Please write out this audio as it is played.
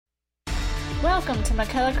Welcome to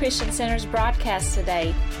McCullough Christian Center's broadcast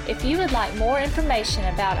today. If you would like more information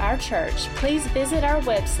about our church, please visit our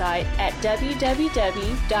website at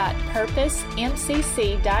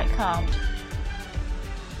www.purposemcc.com.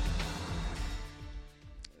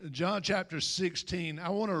 John chapter 16. I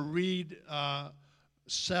want to read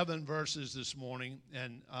 7 verses this morning,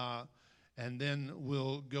 and then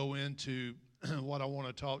we'll go into what I want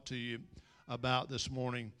to talk to you about this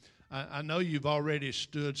morning. I know you've already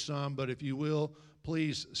stood some, but if you will,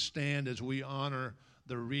 please stand as we honor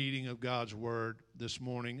the reading of God's word this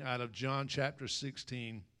morning out of John chapter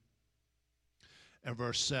 16 and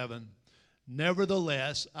verse 7.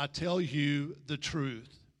 Nevertheless, I tell you the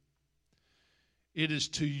truth. It is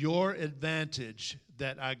to your advantage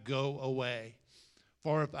that I go away.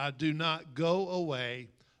 For if I do not go away,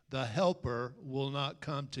 the Helper will not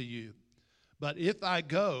come to you. But if I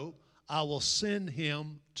go, I will send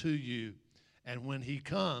him to you. And when he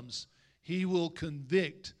comes, he will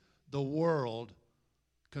convict the world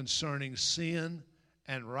concerning sin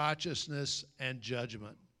and righteousness and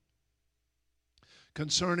judgment.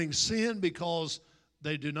 Concerning sin, because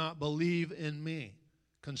they do not believe in me.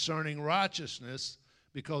 Concerning righteousness,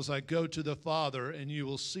 because I go to the Father and you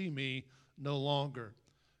will see me no longer.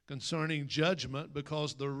 Concerning judgment,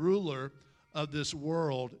 because the ruler of this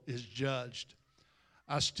world is judged.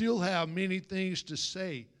 I still have many things to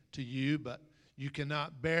say to you, but you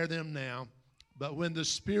cannot bear them now. But when the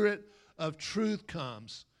Spirit of truth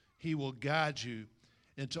comes, he will guide you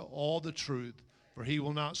into all the truth. For he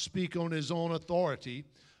will not speak on his own authority,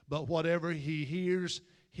 but whatever he hears,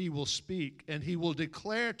 he will speak, and he will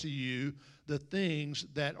declare to you the things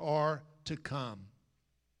that are to come.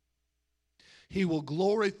 He will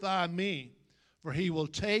glorify me, for he will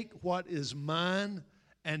take what is mine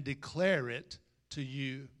and declare it to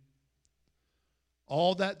you.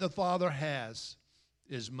 All that the Father has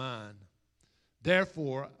is mine.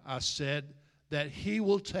 Therefore, I said that he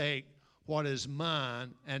will take what is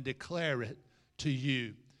mine and declare it to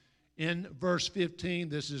you. In verse 15,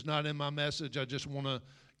 this is not in my message. I just want to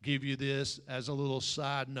give you this as a little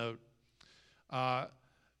side note.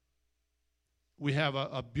 We have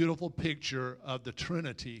a beautiful picture of the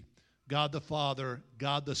Trinity, God the Father,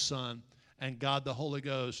 God the Son, and God the Holy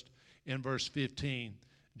Ghost in verse 15.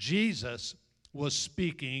 Jesus was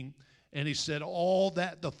speaking, and he said, all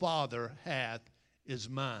that the Father hath is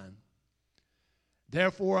mine.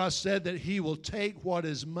 Therefore I said that he will take what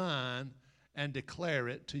is mine and declare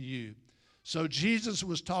it to you. So Jesus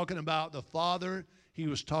was talking about the Father. He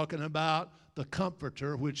was talking about the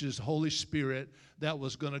Comforter, which is Holy Spirit, that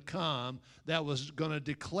was going to come, that was going to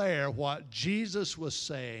declare what Jesus was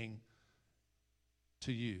saying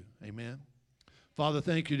to you. Amen. Father,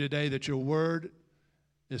 thank you today that your word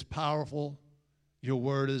is powerful, your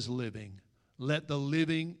word is living. Let the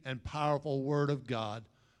living and powerful word of God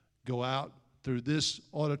go out through this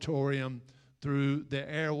auditorium, through the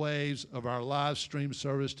airwaves of our live stream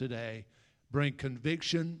service today. Bring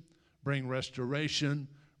conviction, bring restoration,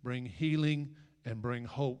 bring healing, and bring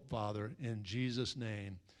hope, Father, in Jesus'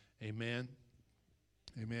 name. Amen.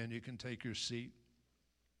 Amen. You can take your seat.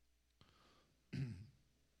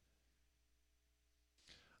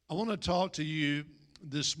 I want to talk to you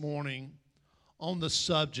this morning on the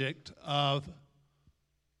subject of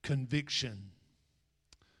conviction.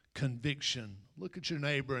 Conviction. Look at your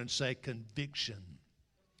neighbor and say conviction.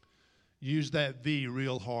 Use that V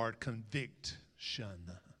real hard. Conviction.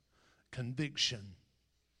 Conviction.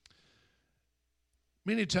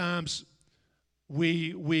 Many times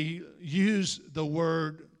we use the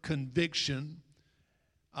word conviction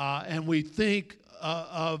and we think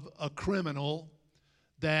of a criminal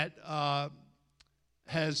that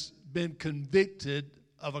has been convicted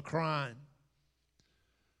of a crime.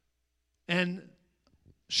 And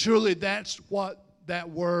surely that's what that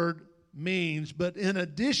word means. But in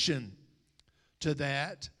addition to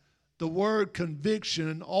that, the word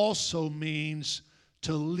conviction also means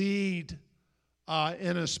to lead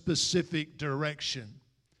in a specific direction,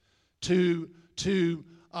 to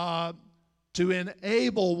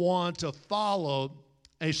enable one to follow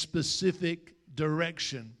a specific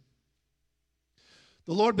direction.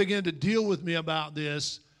 The Lord began to deal with me about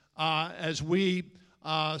this as we,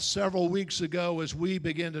 several weeks ago, as we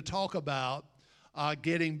began to talk about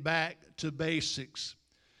getting back to basics,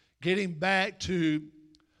 getting back to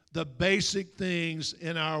the basic things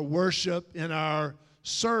in our worship, in our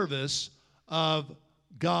service of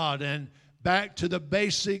God, and back to the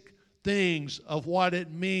basic things of what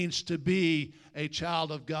it means to be a child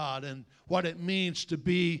of God and what it means to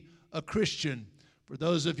be a Christian. For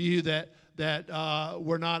those of you that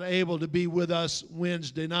were not able to be with us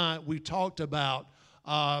Wednesday night, we talked about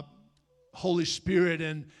Holy Spirit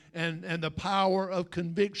and the power of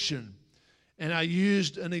conviction. And I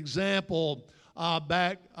used an example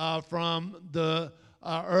back from the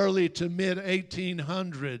early to mid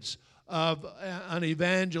 1800s of an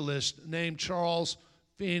evangelist named Charles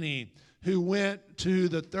Finney, who went to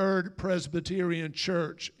the Third Presbyterian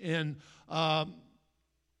Church in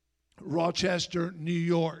Rochester, New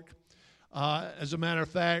York. As a matter of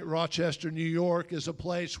fact, Rochester, New York is a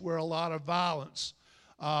place where a lot of violence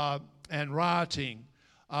and rioting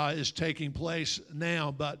is taking place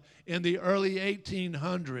now. But in the early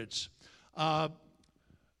 1800s,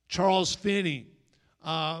 Charles Finney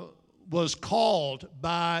was called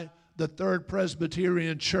by the Third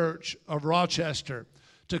Presbyterian Church of Rochester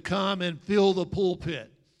to come and fill the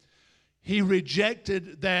pulpit. He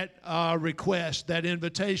rejected that request, that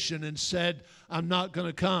invitation, and said, "I'm not going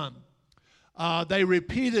to come." They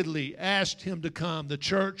repeatedly asked him to come. The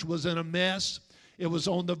church was in a mess. It was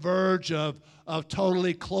on the verge of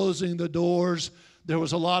totally closing the doors. There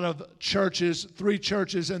was a lot of churches, 3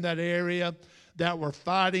 churches in that area that were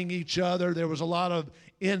fighting each other. There was a lot of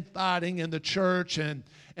infighting in the church, and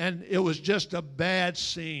it was just a bad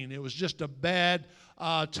scene. It was just a bad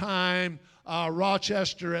time.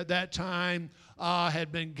 Rochester at that time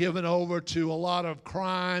had been given over to a lot of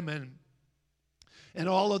crime and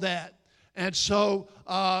all of that. And so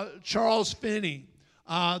Charles Finney,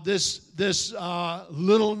 this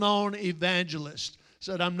little-known evangelist,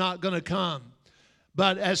 said, "I'm not going to come."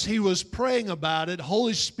 But as he was praying about it,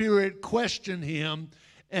 Holy Spirit questioned him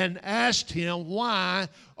and asked him, "Why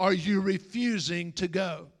are you refusing to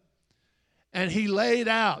go?" And he laid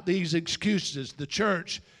out these excuses. The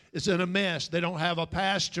church is in a mess. They don't have a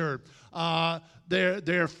pastor.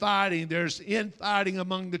 They're fighting. There's infighting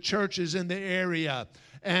among the churches in the area.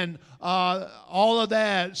 And all of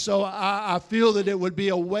that. So I feel that it would be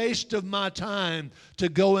a waste of my time to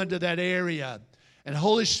go into that area. And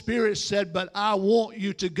Holy Spirit said, "But I want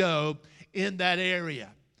you to go in that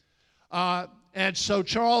area." And so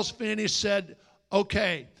Charles Finney said,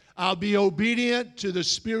 "Okay, I'll be obedient to the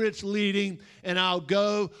Spirit's leading, and I'll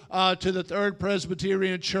go to the Third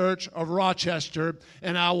Presbyterian Church of Rochester,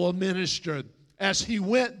 and I will minister." As he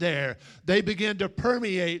went there, they began to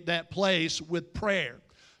permeate that place with prayer.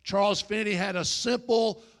 Charles Finney had a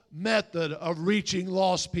simple method of reaching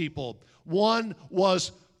lost people. One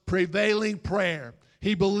was prevailing prayer.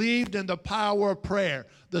 He believed in the power of prayer.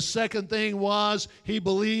 The second thing was he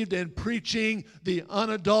believed in preaching the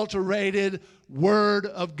unadulterated Word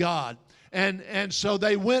of God. And so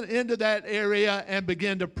they went into that area and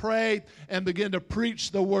began to pray and began to preach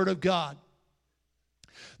the Word of God.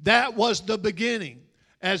 That was the beginning.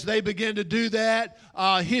 As they began to do that,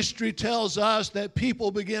 history tells us that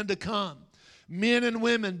people began to come. Men and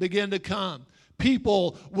women began to come.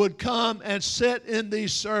 People would come and sit in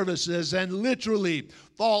these services and literally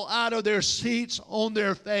fall out of their seats on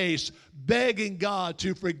their face, begging God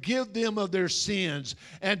to forgive them of their sins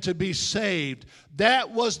and to be saved. That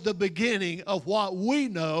was the beginning of what we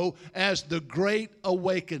know as the Great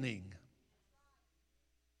Awakening.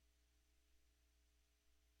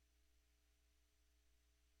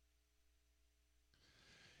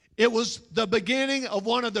 It was the beginning of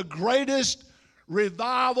one of the greatest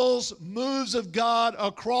revivals, moves of God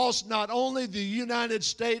across not only the United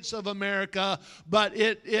States of America, but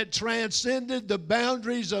it transcended the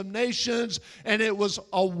boundaries of nations, and it was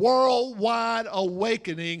a worldwide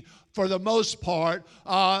awakening for the most part,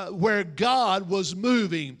 where God was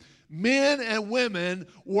moving. Men and women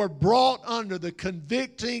were brought under the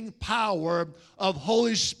convicting power of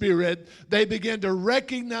Holy Spirit. They began to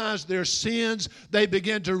recognize their sins. They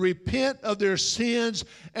began to repent of their sins.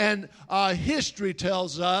 And history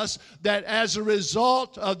tells us that as a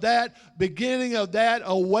result of that beginning of that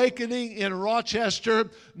awakening in Rochester,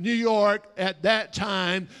 New York at that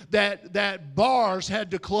time, that bars had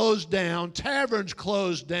to close down, taverns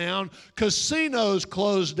closed down, casinos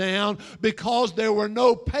closed down because there were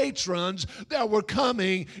no patrons that were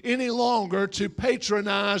coming any longer to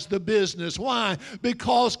patronize the business. Why?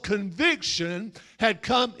 Because conviction had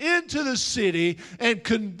come into the city, and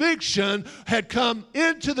conviction had come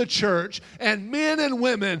into the church, and men and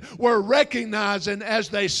women were recognizing as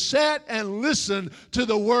they sat and listened to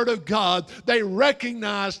the Word of God, they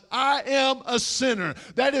recognized, I am a sinner.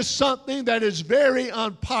 That is something that is very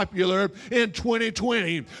unpopular in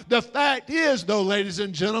 2020. The fact is, though, ladies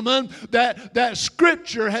and gentlemen, that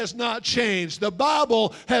Scripture has has not changed. The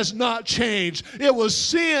Bible has not changed. It was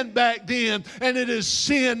sin back then, and it is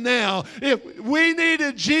sin now. If we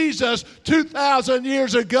needed Jesus 2,000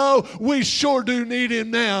 years ago, we sure do need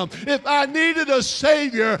him now. If I needed a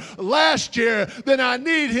Savior last year, then I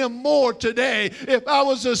need him more today. If I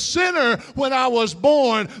was a sinner when I was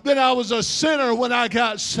born, then I was a sinner when I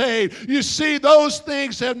got saved. You see, those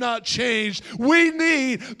things have not changed. We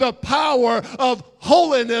need the power of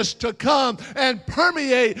holiness to come and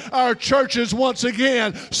permeate our churches once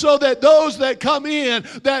again, so that those that come in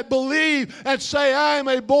that believe and say, I am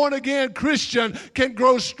a born-again Christian, can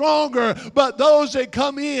grow stronger. But those that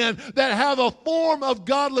come in that have a form of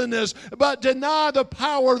godliness but deny the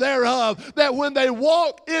power thereof, that when they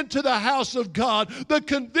walk into the house of God, the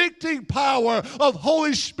convicting power of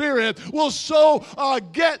Holy Spirit will so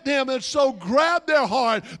get them and so grab their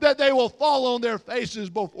heart that they will fall on their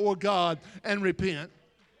faces before God and repent.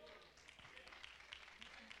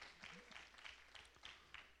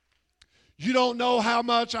 You don't know how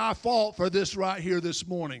much I fought for this right here this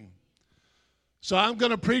morning. So I'm going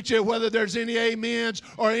to preach it whether there's any amens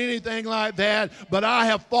or anything like that. But I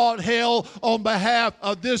have fought hell on behalf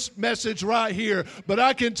of this message right here. But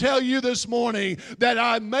I can tell you this morning that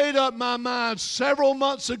I made up my mind several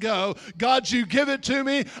months ago. God, you give it to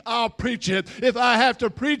me, I'll preach it. If I have to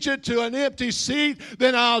preach it to an empty seat,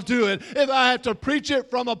 then I'll do it. If I have to preach it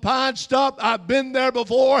from a pine stump, I've been there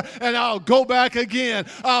before, and I'll go back again.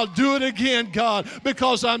 I'll do it again, God,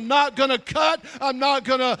 because I'm not going to cut. I'm not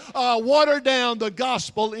going to water down the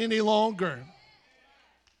gospel any longer.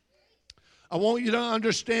 I want you to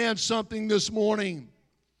understand something this morning,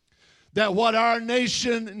 that what our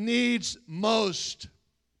nation needs most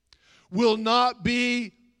will not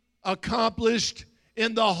be accomplished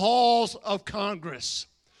in the halls of Congress.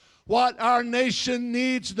 What our nation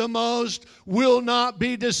needs the most will not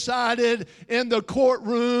be decided in the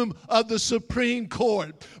courtroom of the Supreme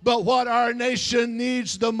Court. But what our nation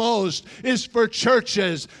needs the most is for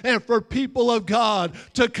churches and for people of God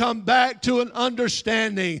to come back to an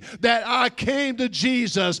understanding that I came to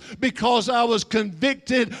Jesus because I was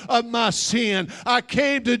convicted of my sin. I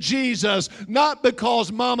came to Jesus not because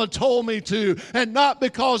Mama told me to, and not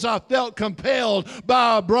because I felt compelled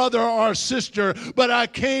by a brother or sister, but I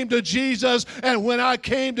came to Jesus, and when I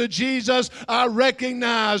came to Jesus, I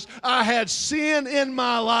recognized I had sin in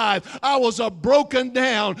my life. I was a broken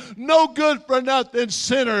down, no good for nothing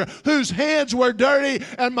sinner whose hands were dirty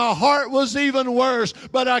and my heart was even worse.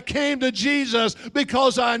 But I came to Jesus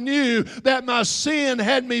because I knew that my sin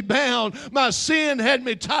had me bound. My sin had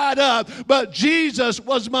me tied up, but Jesus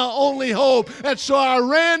was my only hope. And so I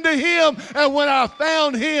ran to him, and when I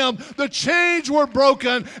found him, the chains were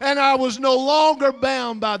broken and I was no longer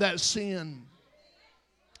bound by that sin.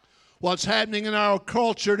 What's happening in our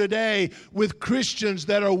culture today with Christians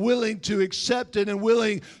that are willing to accept it and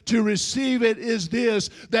willing to receive it is this,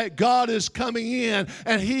 that God is coming in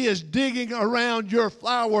and he is digging around your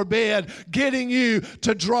flower bed, getting you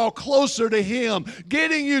to draw closer to him,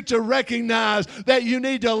 getting you to recognize that you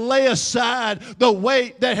need to lay aside the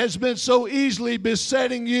weight that has been so easily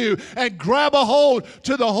besetting you and grab a hold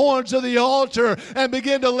to the horns of the altar and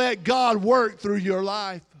begin to let God work through your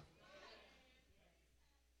life.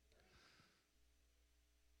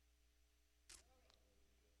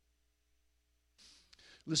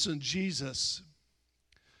 Listen, Jesus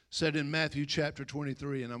said in Matthew chapter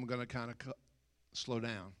 23, and I'm going to kind of slow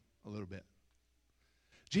down a little bit.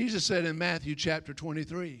 Jesus said in Matthew chapter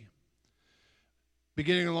 23,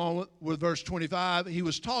 beginning along with verse 25, he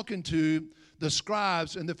was talking to the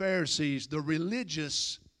scribes and the Pharisees, the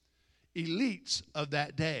religious elites of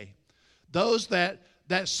that day, those that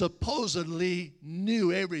supposedly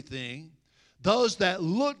knew everything, those that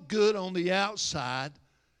looked good on the outside,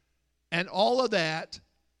 and all of that.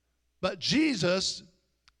 But Jesus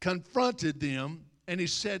confronted them, and he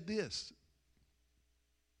said this.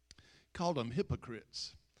 He called them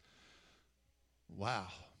hypocrites. Wow.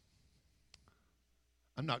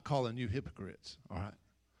 I'm not calling you hypocrites, all right?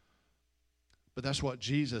 But that's what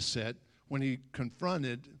Jesus said when he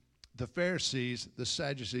confronted the Pharisees, the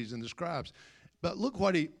Sadducees, and the scribes. But look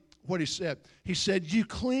what he said. He said, you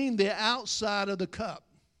clean the outside of the cup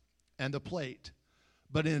and the plate,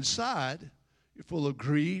 but inside you're full of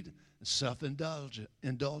greed,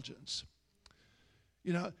 self-indulgence.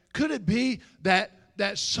 You know, could it be that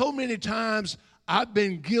so many times I've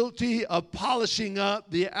been guilty of polishing up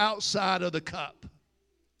the outside of the cup?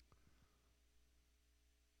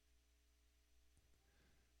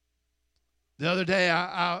 The other day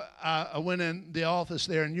I went in the office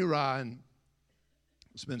there in Uri, and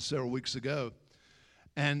it's been several weeks ago,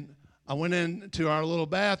 and I went into our little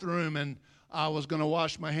bathroom, and I was going to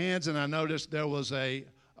wash my hands, and I noticed there was a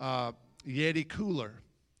Yeti cooler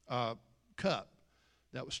cup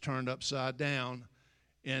that was turned upside down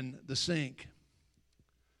in the sink.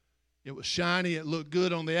 It was shiny. It looked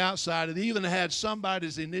good on the outside. It even had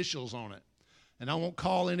somebody's initials on it. And I won't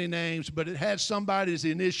call any names, but it had somebody's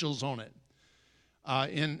initials on it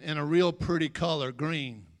in a real pretty color,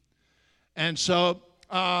 green. And so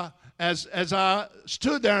as I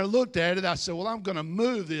stood there and looked at it, I said, well, I'm going to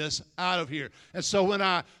move this out of here. And so when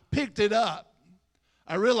I picked it up,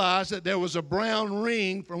 I realized that there was a brown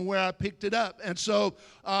ring from where I picked it up. And so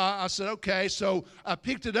I said, okay. So I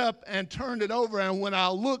picked it up and turned it over. And when I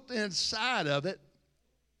looked inside of it,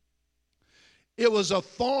 it was a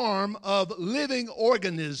farm of living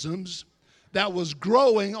organisms that was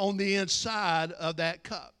growing on the inside of that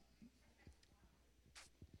cup.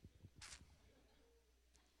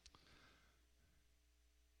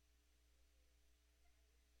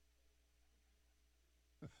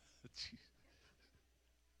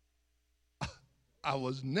 I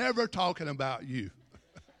was never talking about you.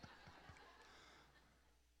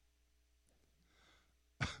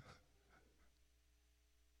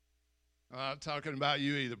 I'm not talking about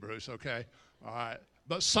you either, Bruce, okay? All right.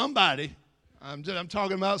 But somebody, I'm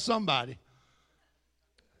talking about somebody.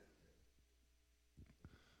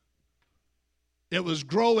 It was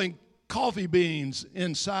growing coffee beans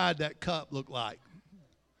inside that cup, looked like.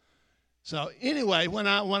 So anyway, when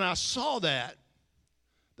I saw that,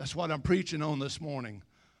 that's what I'm preaching on this morning.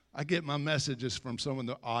 I get my messages from some of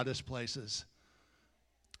the oddest places.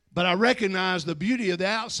 But I recognize the beauty of the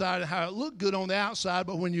outside, how it looked good on the outside,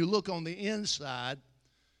 but when you look on the inside,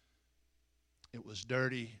 it was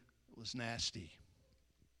dirty, it was nasty.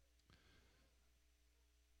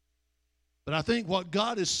 But I think what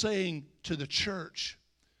God is saying to the church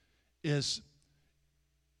is,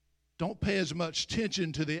 don't pay as much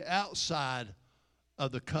attention to the outside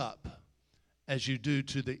of the cup as you do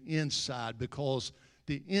to the inside, because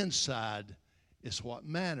the inside is what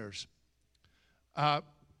matters.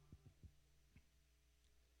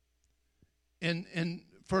 In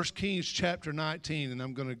 1 Kings chapter 19, and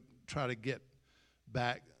I'm going to try to get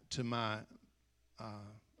back to my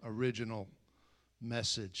original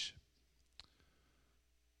message.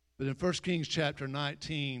 But in 1 Kings chapter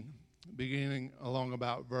 19, beginning along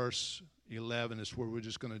about verse 11, is where we're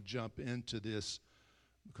just going to jump into this,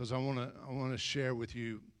 because I want to share with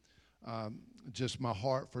you just my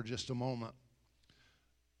heart for just a moment.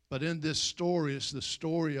 But in this story, it's the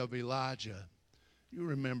story of Elijah. You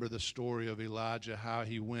remember the story of Elijah, how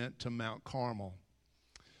he went to Mount Carmel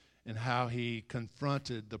and how he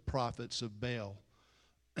confronted the prophets of Baal.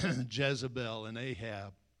 Jezebel and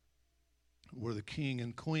Ahab were the king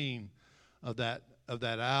and queen of that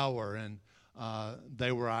hour, and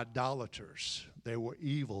they were idolaters. They were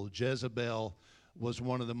evil. Jezebel was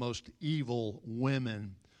one of the most evil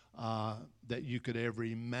women that you could ever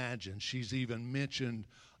imagine. She's even mentioned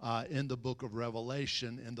in the book of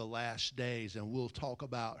Revelation in the last days, and we'll talk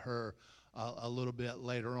about her a little bit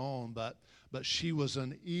later on. But she was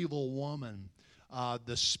an evil woman.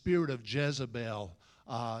 The spirit of Jezebel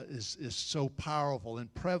is so powerful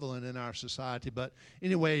and prevalent in our society. But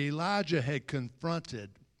anyway, Elijah had confronted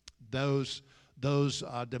those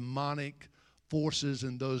demonic forces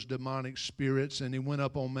and those demonic spirits, and he went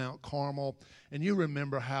up on Mount Carmel. And you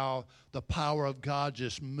remember how the power of God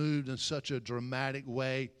just moved in such a dramatic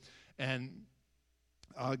way, and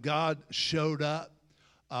God showed up,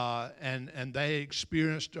 and they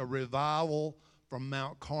experienced a revival from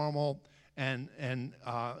Mount Carmel, and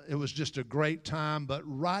it was just a great time. But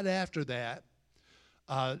right after that,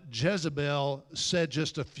 Jezebel said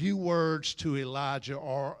just a few words to Elijah,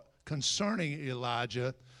 or concerning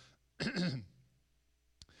Elijah,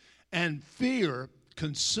 and fear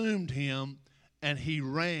consumed him, and he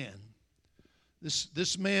ran.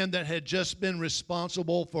 This man that had just been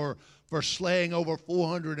responsible for slaying over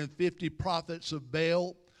 450 prophets of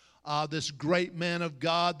Baal, this great man of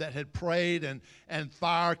God that had prayed, and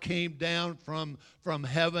fire came down from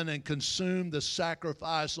heaven and consumed the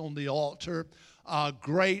sacrifice on the altar.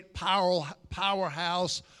 Great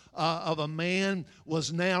powerhouse of a man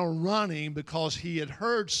was now running because he had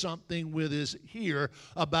heard something with his ear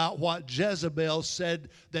about what Jezebel said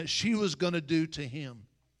that she was going to do to him.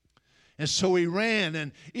 And so he ran,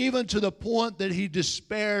 and even to the point that he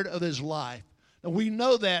despaired of his life. And we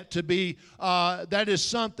know that to be, that is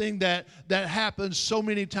something that happens so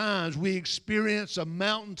many times. We experience a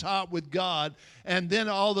mountaintop with God, and then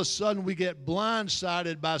all of a sudden we get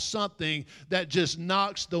blindsided by something that just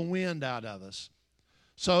knocks the wind out of us.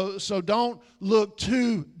 So don't look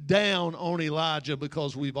too down on Elijah,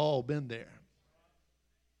 because we've all been there.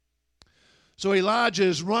 So Elijah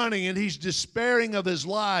is running, and he's despairing of his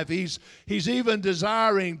life. He's even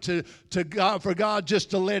desiring for God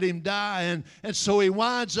just to let him die. And so he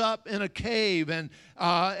winds up in a cave, and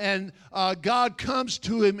God comes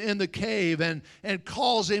to him in the cave and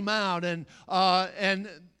calls him out. And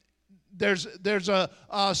there's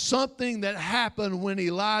something that happened when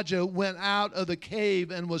Elijah went out of the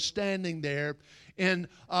cave and was standing there in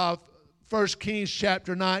 1 Kings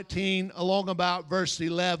chapter 19, along about verse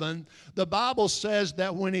 11, the Bible says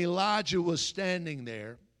that when Elijah was standing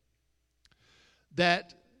there,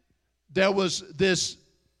 that there was this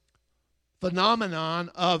phenomenon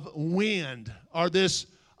of wind, or this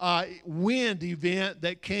wind event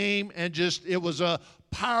that came, and it was a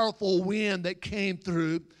powerful wind that came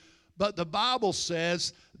through. But the Bible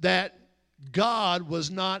says that God was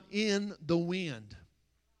not in the wind.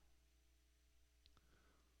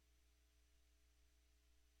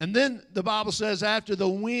 And then the Bible says after the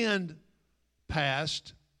wind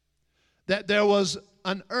passed, that there was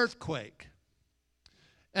an earthquake.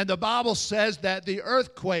 And the Bible says that the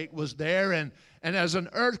earthquake was there, and as an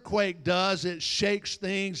earthquake does, it shakes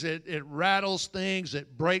things, it rattles things,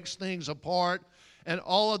 it breaks things apart, and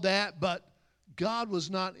all of that, but God was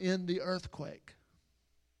not in the earthquake.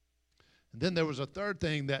 And then there was a third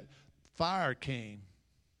thing, that fire came,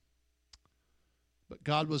 but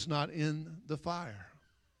God was not in the fire.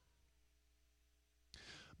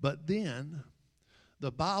 But then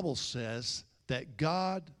the Bible says that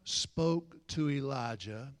God spoke to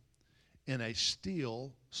Elijah in a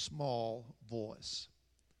still, small voice.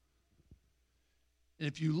 And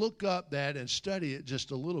if you look up that and study it just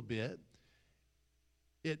a little bit,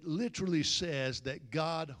 it literally says that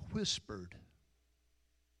God whispered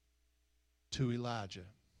to Elijah.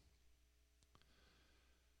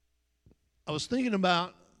 I was thinking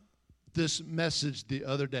about this message the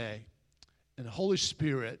other day, and the Holy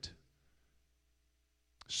Spirit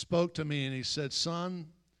spoke to me, and he said, "Son,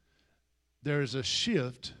 there is a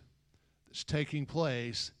shift that's taking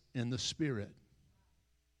place in the Spirit."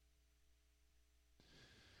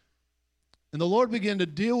 And the Lord began to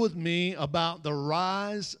deal with me about the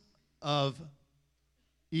rise of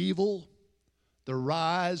evil, the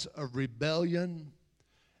rise of rebellion,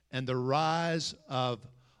 and the rise of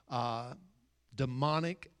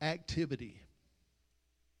demonic activity.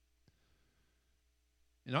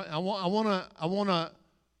 You know, I want to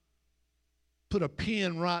put a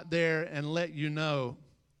pin right there and let you know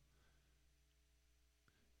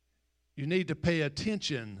you need to pay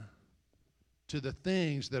attention to the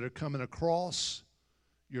things that are coming across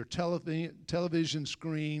your television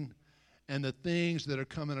screen and the things that are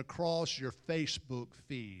coming across your Facebook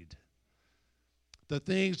feed. The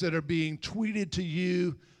things that are being tweeted to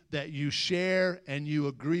you that you share and you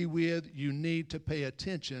agree with, you need to pay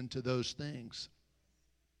attention to those things.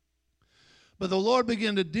 But the Lord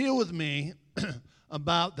began to deal with me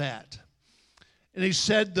about that. And he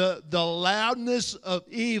said the loudness of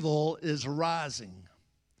evil is rising.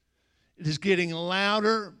 It is getting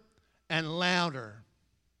louder and louder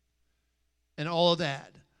and all of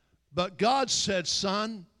that. But God said,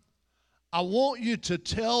 "Son, I want you to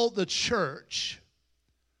tell the church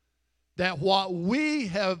that what we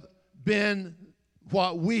have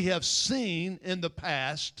seen in the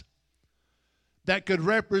past that could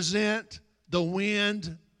represent the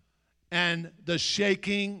wind and the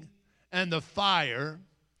shaking and the fire,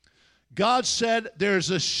 God said there's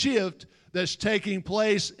a shift that's taking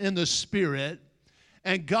place in the Spirit,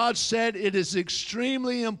 and God said it is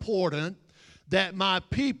extremely important that my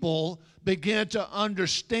people begin to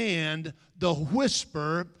understand the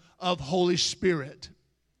whisper of Holy Spirit."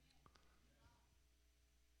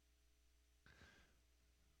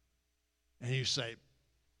 And you say,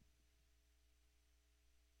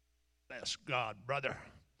 "Bless God, brother."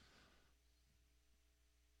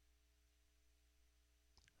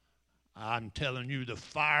 I'm telling you, the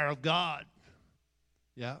fire of God.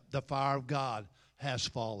 Yeah, the fire of God has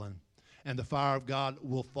fallen, and the fire of God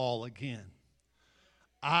will fall again.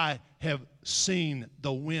 I have seen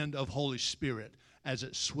the wind of Holy Spirit as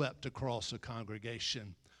it swept across a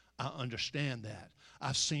congregation. I understand that.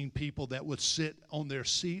 I've seen people that would sit on their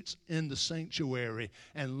seats in the sanctuary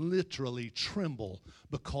and literally tremble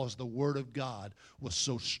because the Word of God was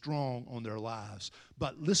so strong on their lives.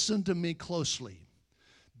 But listen to me closely.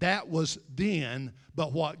 That was then,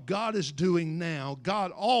 but what God is doing now, God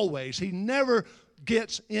always, He never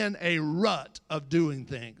gets in a rut of doing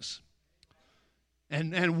things.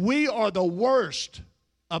 And we are the worst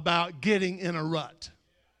about getting in a rut.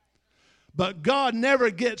 But God never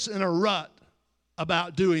gets in a rut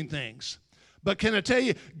about doing things. But can I tell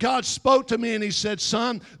you, God spoke to me and He said,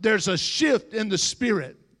 "Son, there's a shift in the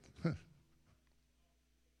Spirit."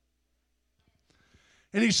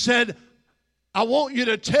 And he said, I want you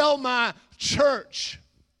to tell my church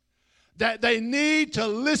that they need to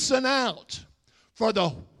listen out for the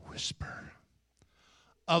whisper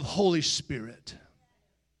of Holy Spirit.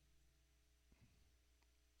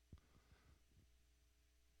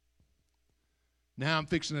 Now I'm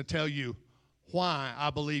fixing to tell you why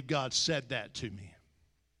I believe God said that to me.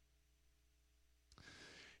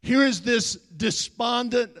 Here is this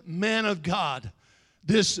despondent man of God,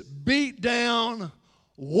 this beat down,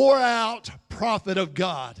 wore out prophet of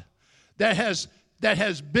God that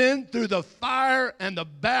has been through the fire and the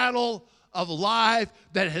battle of life,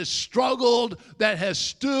 that has struggled, that has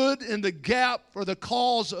stood in the gap for the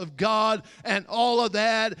cause of God and all of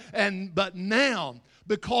that. But now,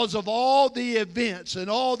 because of all the events and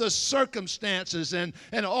all the circumstances and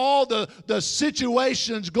all the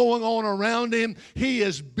situations going on around him, he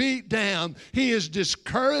is beat down. He is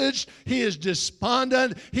discouraged. He is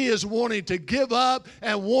despondent. He is wanting to give up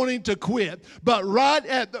and wanting to quit. But right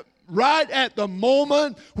at the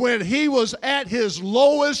moment when he was at his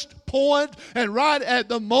lowest point, and right at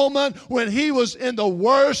the moment when he was in the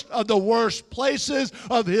worst of the worst places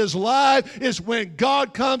of his life, is when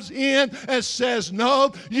God comes in and says,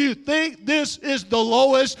 no, you think this is the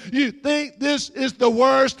lowest, you think this is the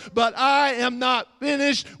worst, but I am not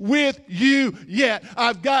finished with you yet.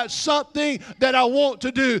 I've got something that I want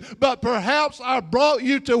to do, but perhaps I brought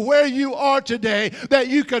you to where you are today, that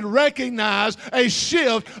you can recognize a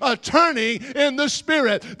shift, a turning in the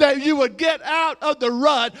Spirit, that you would get out of the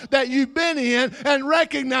rut that you've been in and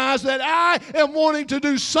recognize that I am wanting to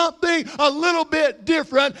do something a little bit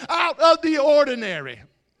different, out of the ordinary.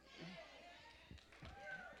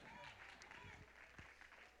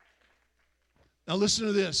 Now listen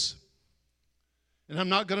to this. And I'm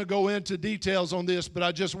not going to go into details on this, but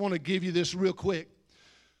I just want to give you this real quick.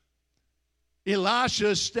 Elisha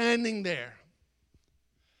is standing there,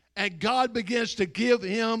 and God begins to give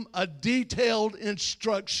him a detailed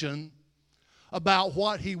instruction about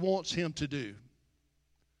what he wants him to do.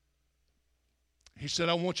 He said,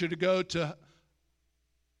 I want you to go to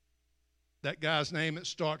that guy's name. It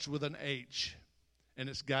starts with an H, and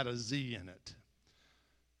it's got a Z in it.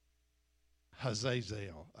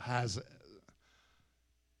 Hazazel.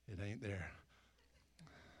 It ain't there.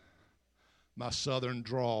 My southern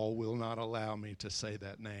drawl will not allow me to say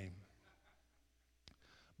that name.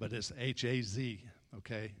 But it's H-A-Z,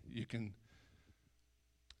 okay? You can.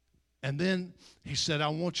 And then he said, I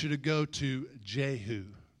want you to go to Jehu.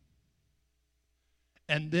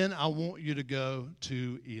 And then I want you to go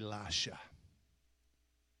to Elisha.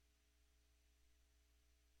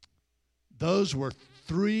 Those were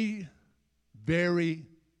three very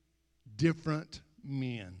different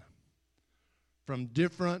men from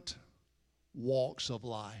different walks of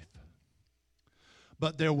life.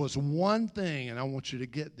 But there was one thing, and I want you to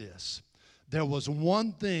get this. There was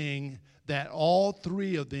one thing that all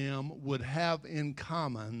three of them would have in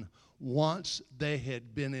common once they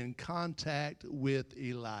had been in contact with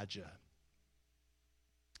Elijah.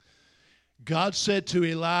 God said to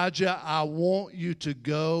Elijah, I want you to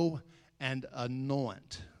go and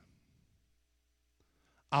anoint.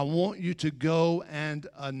 I want you to go and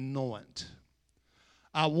anoint.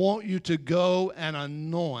 I want you to go and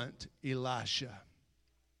anoint Elisha.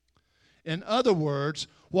 In other words,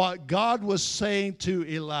 what God was saying to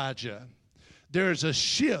Elijah, there's a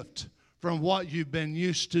shift from what you've been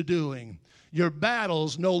used to doing. Your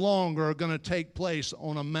battles no longer are going to take place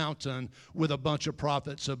on a mountain with a bunch of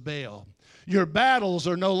prophets of Baal. Your battles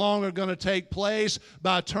are no longer going to take place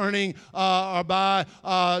by turning or by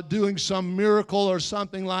doing some miracle or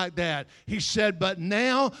something like that. He said, but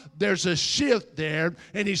now there's a shift there.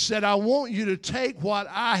 And he said, I want you to take what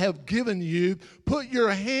I have given you, put your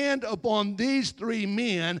hand upon these three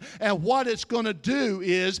men, and what it's going to do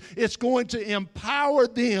is it's going to empower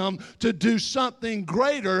them to do something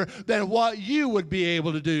greater than what you would be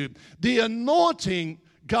able to do. The anointing,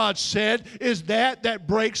 God said, is that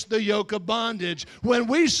breaks the yoke of bondage. When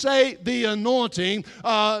we say the anointing,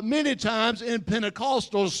 many times in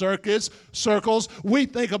Pentecostal circles, we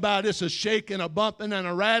think about it's a shaking, a bumping, and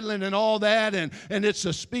a rattling and all that, and it's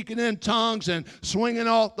a speaking in tongues and swinging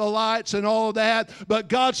off the lights and all that. But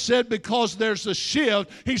God said, because there's a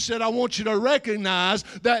shift, He said, I want you to recognize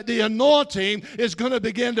that the anointing is going to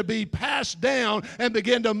begin to be passed down and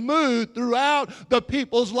begin to move throughout the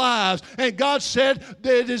people's lives. And God said,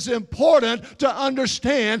 it is important to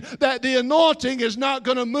understand that the anointing is not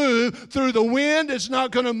going to move through the wind. It's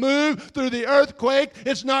not going to move through the earthquake.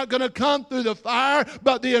 It's not going to come through the fire.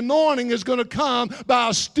 But the anointing is going to come by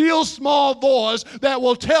a still small voice that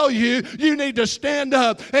will tell you, you need to stand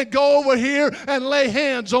up and go over here and lay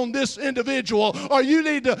hands on this individual. Or you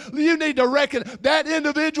need to reckon that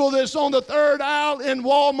individual that's on the third aisle in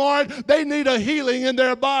Walmart, they need a healing in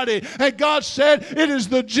their body. And God said, it is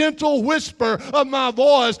the gentle whisper of my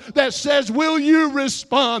voice that says, will you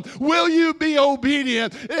respond? Will you be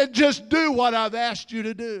obedient and just do what I've asked you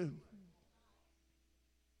to do?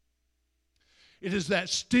 It is that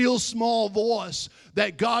still small voice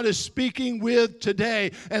that God is speaking with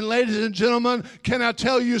today. And ladies and gentlemen, can I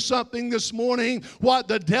tell you something this morning? What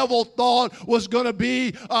the devil thought was going to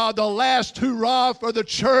be the last hurrah for the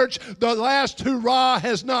church, the last hurrah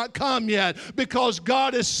has not come yet, because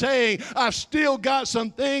God is saying, I've still got some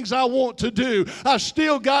things I want to do. I've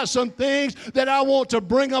still got some things that I want to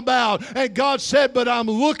bring about. And God said, but I'm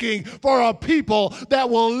looking for a people that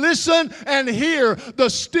will listen and hear the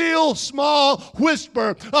still small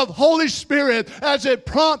whisper of Holy Spirit as it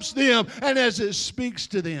prompts them and as it speaks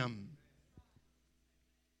to them.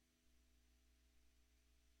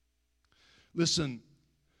 Listen,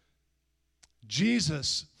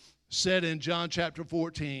 Jesus said in John chapter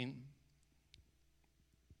 14,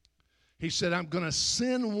 he said, I'm going to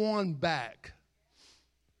send one back,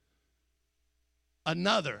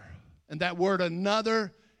 another. And that word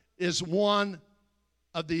another is one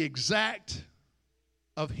of the exact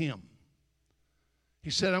of him. He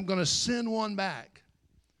said, I'm going to send one back.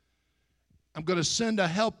 I'm going to send a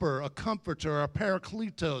helper, a comforter, a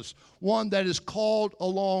parakletos, one that is called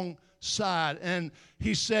alongside. And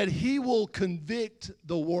he said he will convict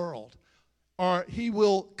the world, or he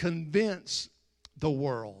will convince the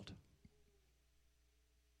world.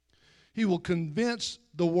 He will convince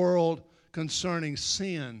the world concerning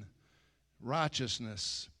sin,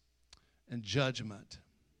 righteousness, and judgment.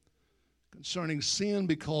 Concerning sin,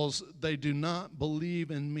 because they do not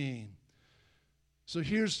believe in me. So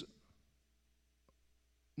here's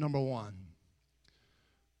number one.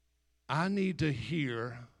 I need to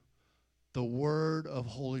hear the word of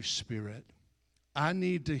Holy Spirit. I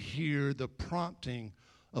need to hear the prompting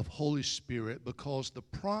of Holy Spirit, because the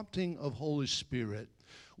prompting of Holy Spirit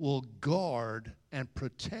will guard and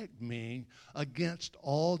protect me against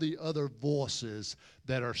all the other voices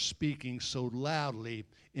that are speaking so loudly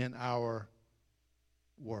in our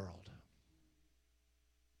world.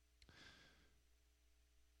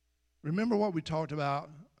 Remember what we talked about?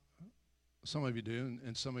 Some of you do,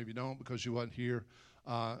 and some of you don't, because you weren't here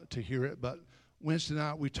to hear it. But Wednesday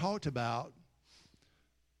night we talked about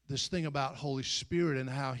this thing about Holy Spirit and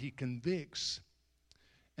how he convicts,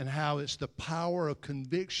 and how it's the power of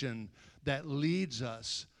conviction that leads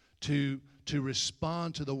us to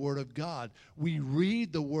respond to the Word of God. We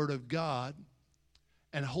read the Word of God,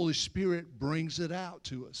 and Holy Spirit brings it out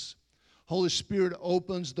to us. Holy Spirit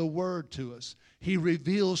opens the Word to us. He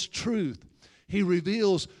reveals truth. He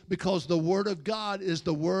reveals, because the Word of God is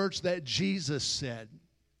the words that Jesus said.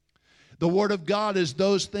 The Word of God is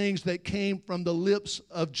those things that came from the lips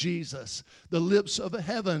of Jesus, the lips of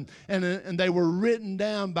heaven. And they were written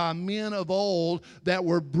down by men of old that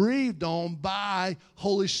were breathed on by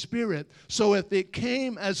Holy Spirit. So if it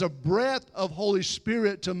came as a breath of Holy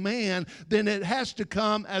Spirit to man, then it has to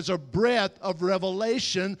come as a breath of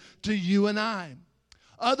revelation to you and I.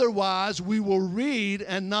 Otherwise, we will read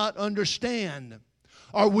and not understand.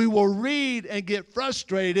 Or we will read and get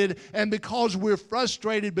frustrated, and because we're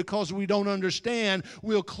frustrated because we don't understand,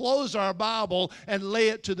 we'll close our Bible and lay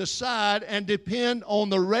it to the side and depend on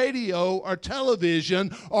the radio or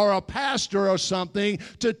television or a pastor or something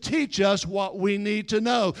to teach us what we need to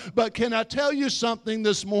know. But can I tell you something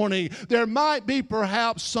this morning? There might be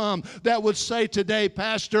perhaps some that would say today,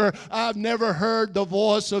 Pastor, I've never heard the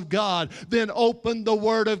voice of God. Then open the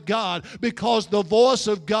Word of God, because the voice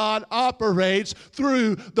of God operates through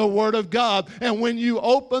the Word of God. And when you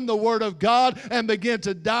open the Word of God and begin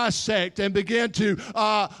to dissect and begin to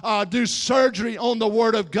do surgery on the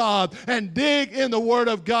Word of God and dig in the Word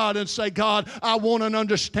of God and say, God, I want an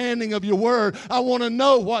understanding of your Word. I want to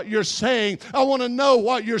know what you're saying. I want to know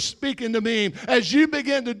what you're speaking to me. As you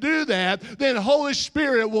begin to do that, then Holy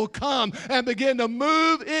Spirit will come and begin to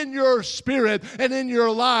move in your spirit and in your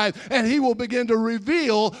life, and He will begin to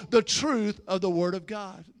reveal the truth of the Word of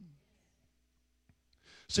God.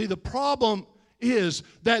 See, the problem is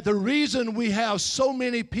that the reason we have so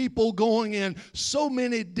many people going in so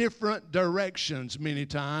many different directions many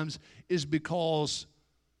times is because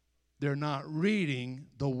they're not reading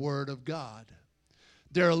the Word of God.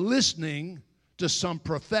 They're listening to some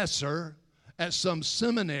professor at some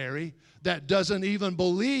seminary that doesn't even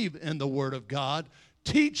believe in the Word of God,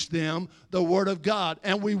 teach them the Word of God.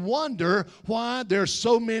 And we wonder why there's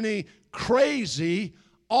so many crazy,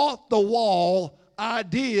 off-the-wall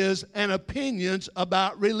ideas and opinions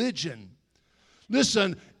about religion.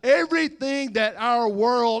 Listen, everything that our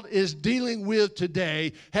world is dealing with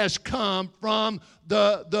today has come from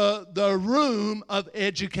the room of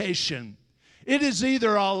education. It is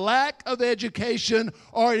either a lack of education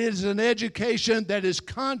or it is an education that is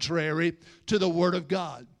contrary to the Word of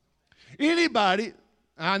God. Anybody,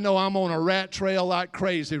 I know I'm on a rat trail like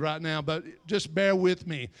crazy right now, but just bear with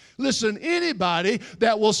me. Listen, anybody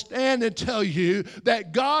that will stand and tell you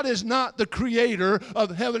that God is not the creator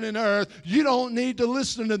of heaven and earth, you don't need to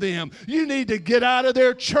listen to them. You need to get out of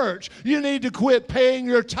their church. You need to quit paying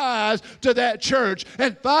your tithes to that church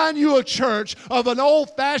and find you a church of an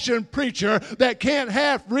old-fashioned preacher that can't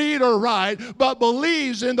half read or write, but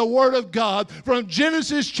believes in the Word of God from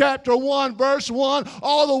Genesis chapter 1, verse 1,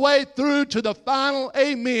 all the way through to the final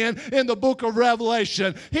amen in the book of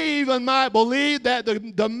Revelation. He even might believe that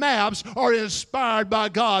the maps are inspired by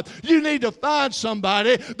God. You need to find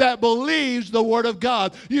somebody that believes the Word of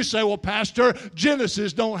God. You say, well, Pastor,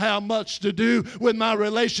 Genesis don't have much to do with my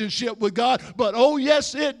relationship with God. But oh,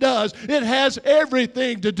 yes, it does. It has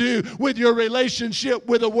everything to do with your relationship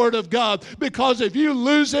with the Word of God. Because if you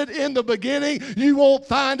lose it in the beginning, you won't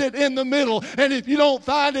find it in the middle. And if you don't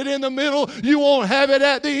find it in the middle, you won't have it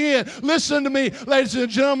at the end. Listen to me, ladies and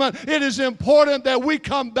gentlemen, it is important that we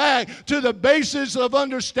come back to the basis of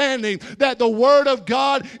understanding that the Word of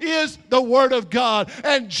God is the Word of God,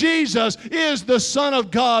 and Jesus is the Son of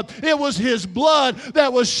God. It was His blood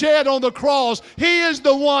that was shed on the cross. He is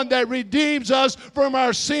the one that redeems us from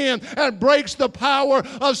our sin and breaks the power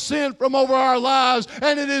of sin from over our lives,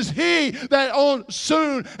 and it is He that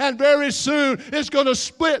soon and very soon is going to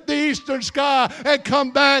split the eastern sky and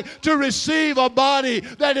come back to receive a body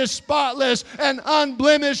that is spotless and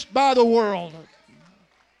unblemished by the world.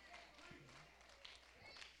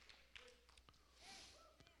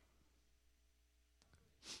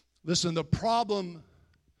 Listen, the problem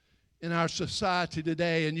in our society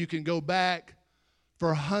today, and you can go back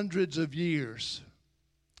for hundreds of years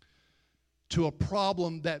to a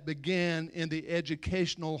problem that began in the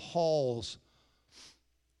educational halls,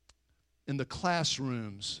 in the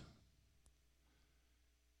classrooms,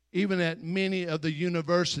 even at many of the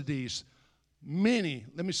universities. Many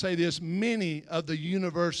of the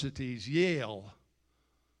universities, Yale,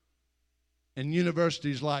 and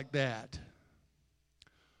universities like that,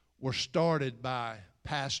 were started by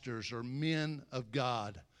pastors or men of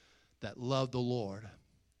God that loved the Lord.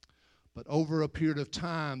 But over a period of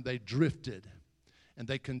time, they drifted, and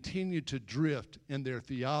they continued to drift in their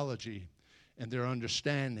theology and their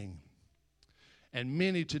understanding. And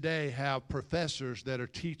many today have professors that are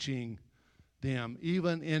teaching them,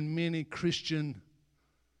 even in many Christian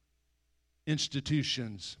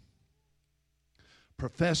institutions.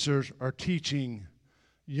 Professors are teaching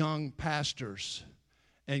young pastors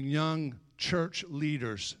and young church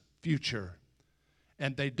leaders' future,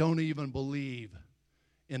 and they don't even believe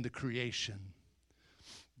in the creation.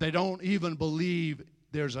 They don't even believe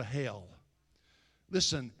there's a hell.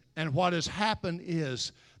 Listen, and what has happened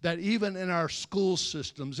is that even in our school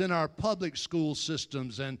systems, in our public school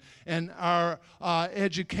systems and our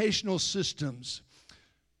educational systems,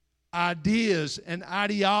 ideas and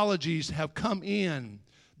ideologies have come in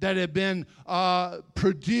that have been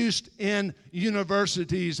produced in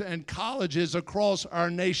universities and colleges across our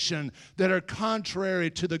nation that are contrary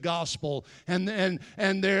to the gospel. And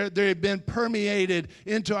they've been permeated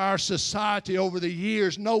into our society over the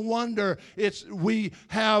years. No wonder we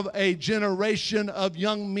have a generation of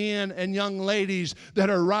young men and young ladies that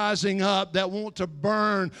are rising up that want to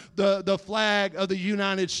burn the flag of the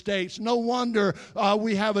United States. No wonder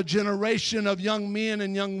we have a generation of young men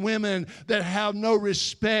and young women that have no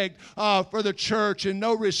respect for the church and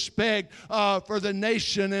no respect for the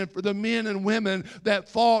nation and for the men and women that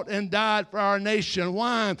fought and died for our nation.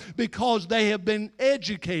 Why? Because they have been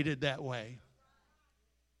educated that way.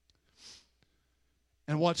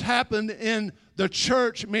 And what's happened in the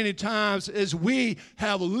church many times is we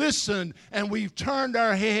have listened and we've turned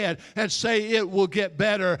our head and say it will get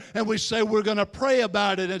better, and we say we're going to pray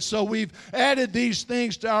about it, and so we've added these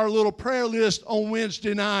things to our little prayer list on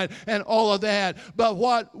Wednesday night and all of that. But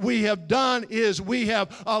what we have done is we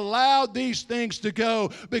have allowed these things to go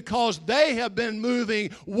because they have been moving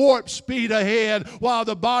warp speed ahead, while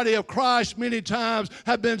the body of Christ many times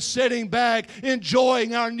have been sitting back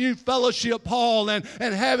enjoying our new fellowship hall and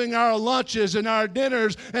having our lunches and our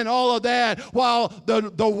dinners and all of that, while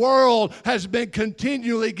the world has been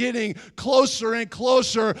continually getting closer and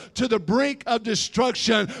closer to the brink of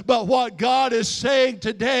destruction. But what God is saying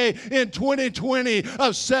today in 2020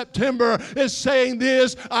 of September is saying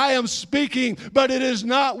this: I am speaking, but it is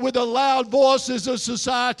not with the loud voices of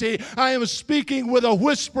society. I am speaking with a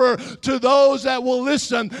whisper to those that will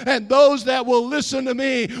listen, and those that will listen to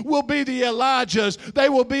me will be the Elijahs, they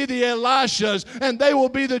will be the Elishas, and they will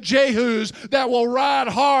be the Jehus that will ride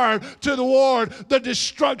hard toward the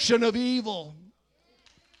destruction of evil.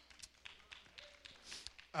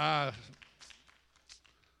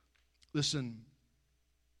 Listen,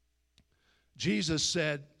 Jesus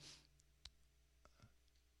said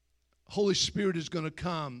Holy Spirit is going to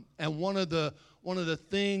come, and one of the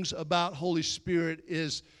things about Holy Spirit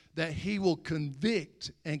is that He will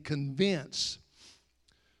convict and convince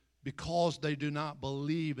because they do not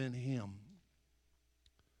believe in Him.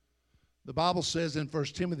 The Bible says in 1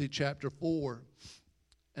 Timothy chapter 4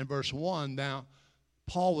 and verse 1, now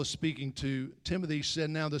Paul was speaking to Timothy. He said,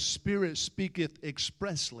 now the Spirit speaketh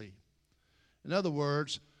expressly. In other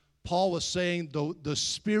words, Paul was saying the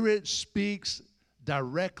Spirit speaks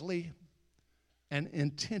directly and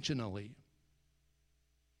intentionally,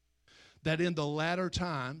 that in the latter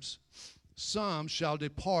times some shall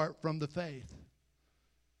depart from the faith,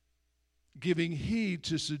 giving heed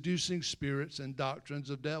to seducing spirits and doctrines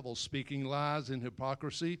of devils, speaking lies and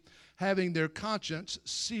hypocrisy, having their conscience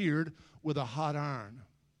seared with a hot iron.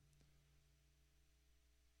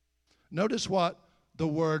 Notice what the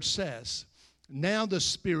word says. Now the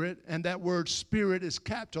Spirit, and that word Spirit is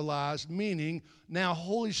capitalized, meaning now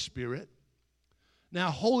Holy Spirit. Now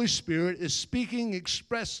Holy Spirit is speaking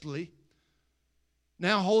expressly.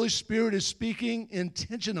 Now Holy Spirit is speaking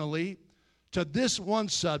intentionally to this one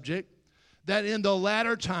subject, that in the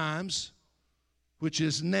latter times, which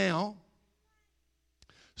is now,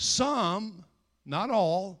 some, not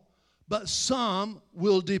all, but some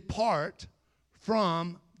will depart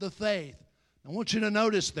from the faith. I want you to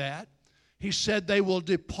notice that. He said they will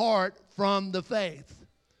depart from the faith.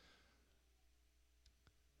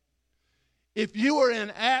 If you were in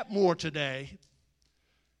Atmore today,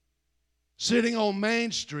 sitting on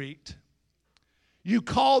Main Street, you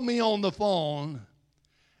called me on the phone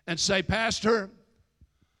and say, Pastor,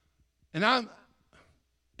 and I'm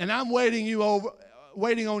waiting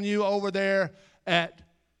on you over there at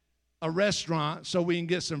a restaurant so we can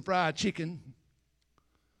get some fried chicken.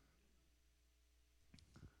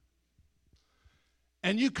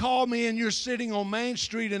 And you call me and you're sitting on Main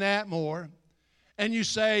Street in Atmore, and you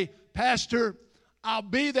say, Pastor, I'll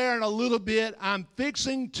be there in a little bit. I'm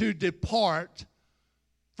fixing to depart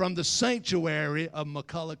from the sanctuary of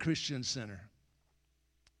McCullough Christian Center.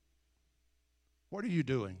 What are you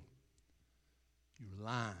doing? You're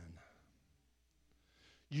lying.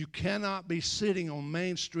 You cannot be sitting on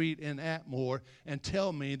Main Street in Atmore and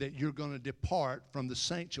tell me that you're going to depart from the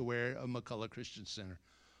sanctuary of McCullough Christian Center.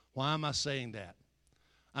 Why am I saying that?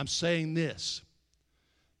 I'm saying this,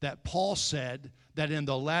 that Paul said that in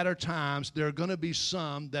the latter times there are going to be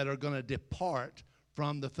some that are going to depart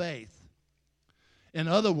from the faith. In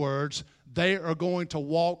other words, they are going to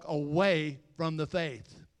walk away from the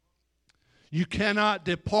faith. You cannot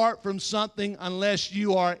depart from something unless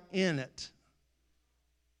you are in it.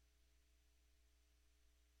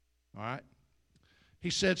 All right? He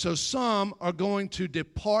said, so some are going to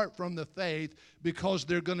depart from the faith because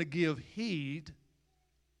they're going to give heed.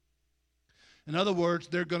 In other words,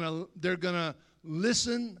 they're going to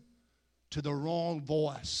listen to the wrong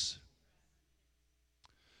voice.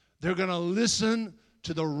 They're going to listen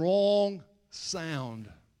to the wrong sound.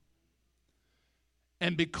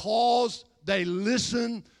 And because they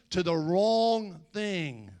listen to the wrong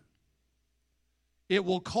thing, it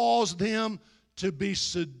will cause them to be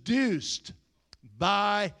seduced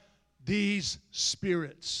by these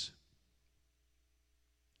spirits.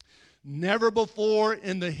 Never before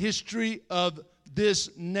in the history of this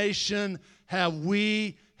nation have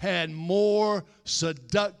we had more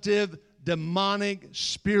seductive, demonic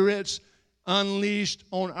spirits unleashed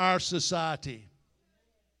on our society.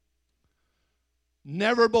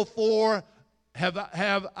 Never before I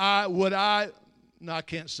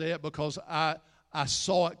can't say it because I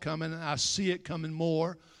saw it coming and I see it coming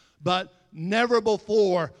more, but never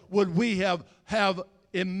before would we have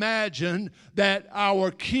imagined that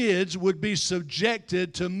our kids would be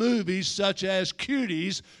subjected to movies such as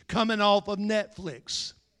Cuties coming off of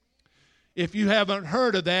Netflix. If you haven't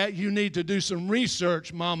heard of that, you need to do some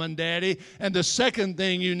research, Mom and Daddy. And the second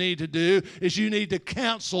thing you need to do is you need to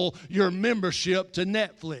cancel your membership to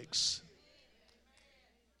Netflix.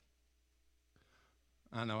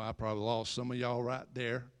 I know I probably lost some of y'all right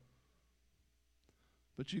there.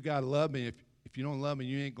 But you got to love me. If you don't love me,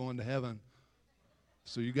 you ain't going to heaven.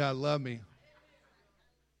 So you got to love me.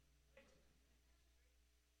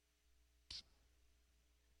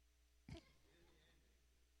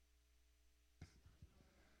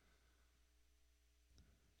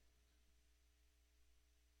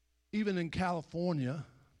 Even in California,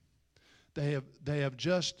 they have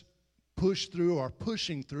just pushed through or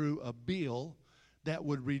pushing through a bill that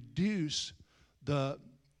would reduce the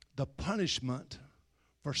punishment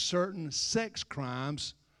for certain sex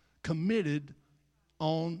crimes committed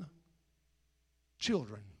on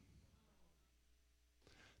children.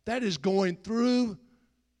 That is going through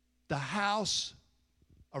the House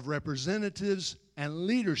of Representatives and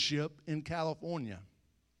leadership in California.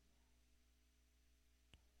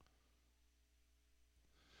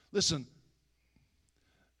 Listen,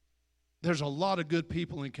 there's a lot of good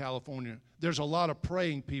people in California. There's a lot of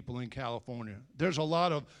praying people in California. There's a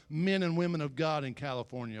lot of men and women of God in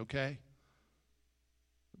California, okay?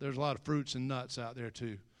 There's a lot of fruits and nuts out there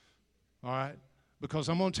too, all right? Because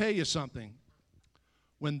I'm going to tell you something.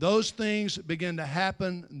 When those things begin to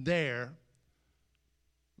happen there,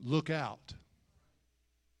 look out.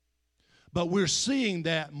 But we're seeing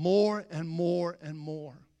that more and more and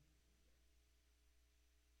more.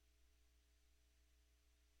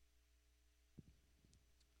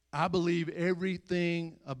 I believe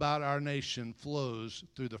everything about our nation flows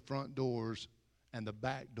through the front doors and the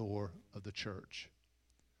back door of the church.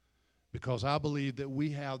 Because I believe that we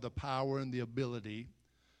have the power and the ability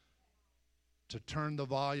to turn the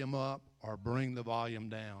volume up or bring the volume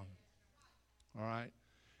down. All right?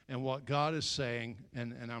 And what God is saying,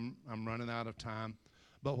 and I'm running out of time,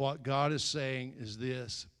 but what God is saying is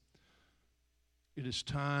this. It is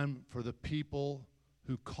time for the people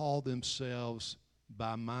who call themselves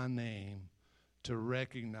by my name to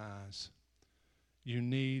recognize you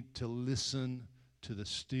need to listen to the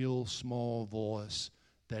still small voice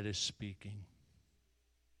that is speaking.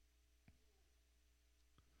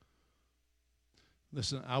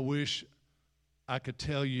 Listen, I wish I could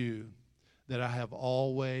tell you that I have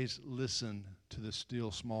always listened to the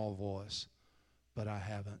still small voice, but I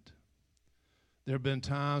haven't. There have been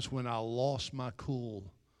times when I lost my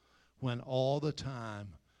cool, when all the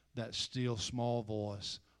time that still small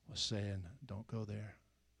voice was saying, don't go there.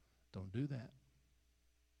 Don't do that.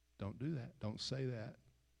 Don't do that. Don't say that.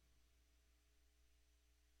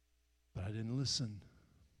 But I didn't listen.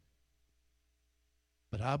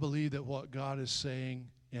 But I believe that what God is saying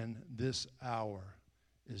in this hour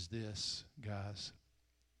is this, guys.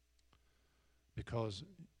 Because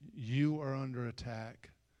you are under attack,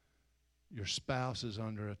 your spouse is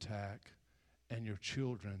under attack, and your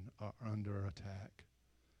children are under attack.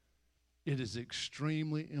 It is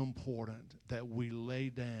extremely important that we lay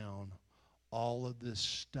down all of this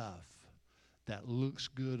stuff that looks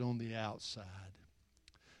good on the outside,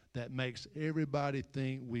 that makes everybody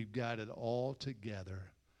think we've got it all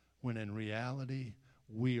together, when in reality,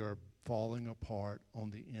 we are falling apart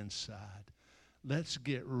on the inside. Let's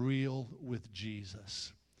get real with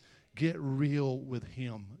Jesus. Get real with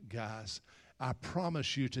Him, guys. I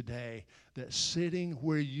promise you today that sitting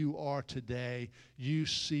where you are today, you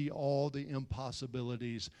see all the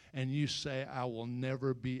impossibilities and you say, I will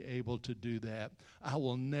never be able to do that. I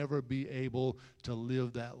will never be able to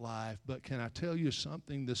live that life. But can I tell you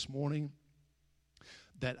something this morning?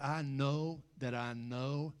 That I know that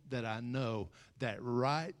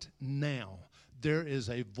right now there is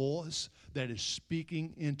a voice that is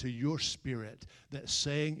speaking into your spirit that's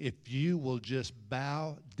saying, if you will just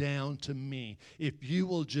bow down to me, if you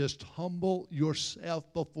will just humble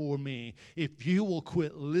yourself before me, if you will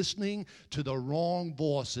quit listening to the wrong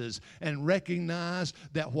voices and recognize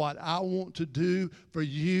that what I want to do for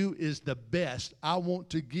you is the best. I want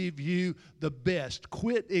to give you the best.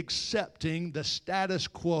 Quit accepting the status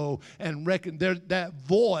quo and that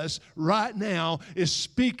voice right now is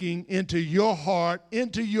speaking into your heart,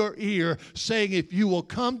 into your ear, saying, if you will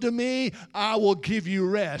come to me, I will give you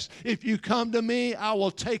rest. If you come to me, I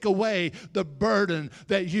will take away the burden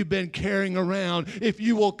that you've been carrying around. If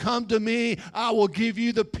you will come to me, I will give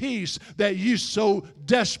you the peace that you so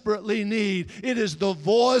desperately need. It is the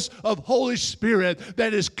voice of Holy Spirit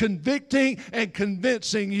that is convicting and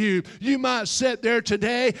convincing you. You might sit there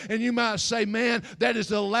today and you might say, man, that is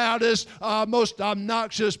the loudest, most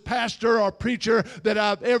obnoxious pastor or preacher that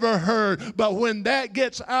I've ever heard. But when that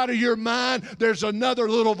gets out of your mind, there's another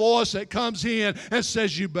little voice that comes in and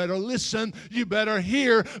says, you better listen, you better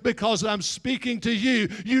hear, because I'm speaking to you.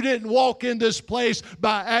 You didn't walk in this place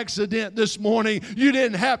by accident this morning. You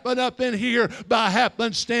didn't happen up in here by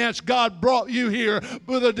happenstance. God brought you here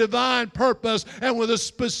with a divine purpose and with a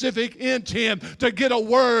specific intent to get a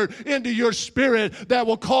word into your spirit that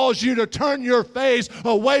will cause you to turn your face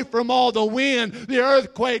away from all the wind, the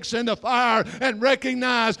earthquakes, and the fire, and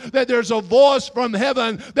recognize that there's a voice from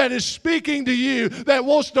heaven that is speaking to you that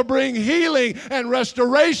wants to bring healing and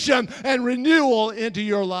restoration and renewal into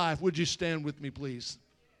your life. Would you stand with me, please?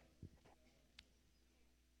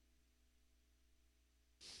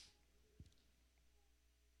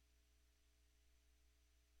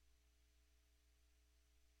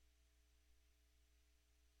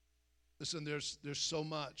 Listen, there's so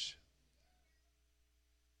much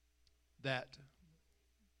that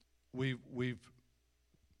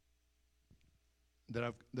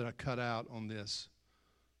I cut out on this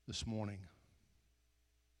morning.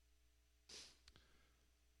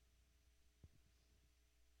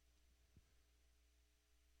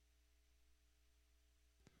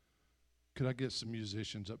 Could I get some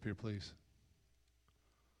musicians up here, please?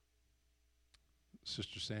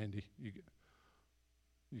 Sister Sandy,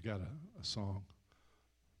 you got a song.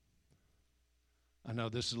 I know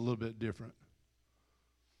this is a little bit different.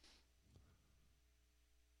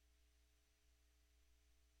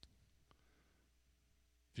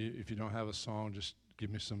 If you don't have a song, just give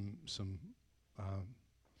me some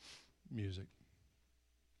music.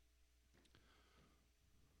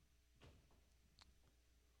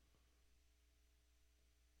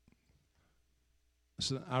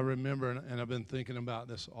 So I remember, and I've been thinking about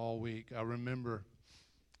this all week. I remember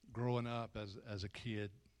growing up as a kid,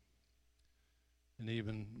 and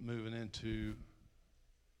even moving into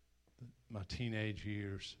my teenage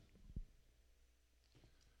years.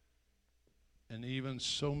 And even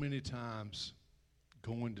so many times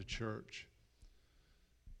going to church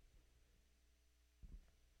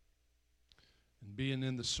and being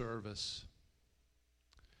in the service,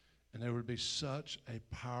 and there would be such a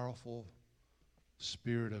powerful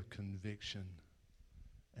spirit of conviction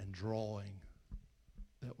and drawing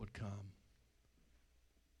that would come.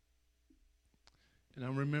 And I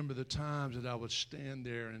remember the times that I would stand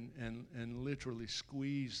there and literally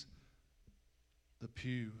squeeze the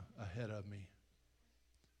pew ahead of me,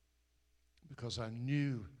 because I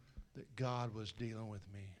knew that God was dealing with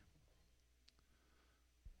me.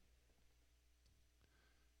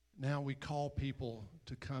 Now we call people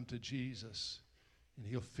to come to Jesus, and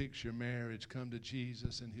He'll fix your marriage. Come to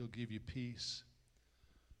Jesus, and He'll give you peace.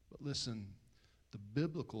 But listen, the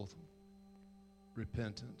biblical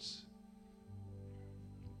repentance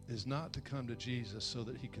is not to come to Jesus so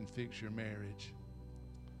that He can fix your marriage.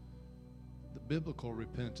 The biblical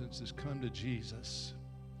repentance is come to Jesus,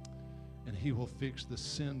 and He will fix the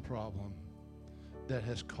sin problem that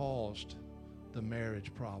has caused the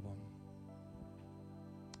marriage problem.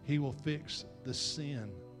 He will fix the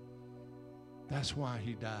sin. That's why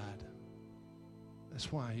He died.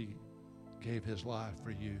 That's why He gave His life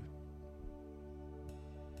for you.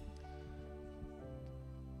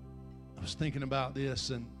 I was thinking about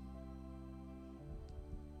this, and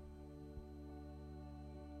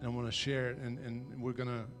I want to share it, and we're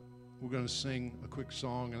gonna sing a quick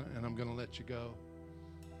song, and I'm gonna let you go.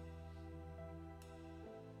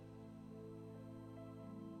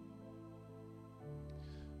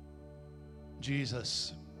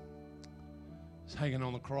 Jesus is hanging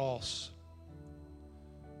on the cross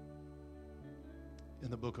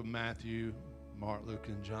in the book of Matthew, Mark, Luke,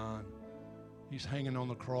 and John. He's hanging on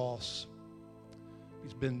the cross.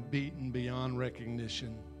 He's been beaten beyond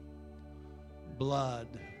recognition. Blood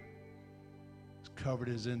has covered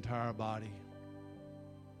His entire body.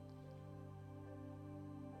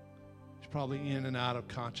 He's probably in and out of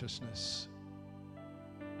consciousness.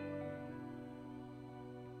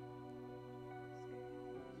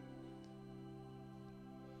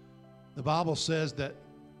 The Bible says that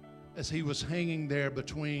as He was hanging there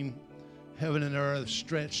between heaven and earth,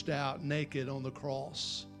 stretched out naked on the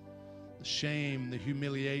cross, the shame, the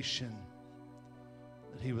humiliation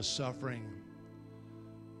that He was suffering,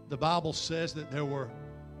 the Bible says that there were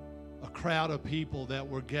a crowd of people that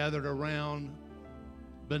were gathered around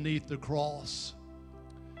beneath the cross.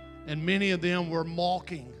 And many of them were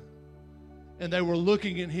mocking. And they were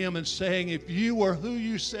looking at Him and saying, if you were who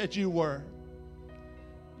you said you were,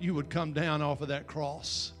 you would come down off of that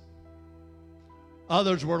cross.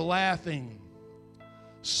 Others were laughing.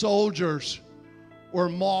 Soldiers were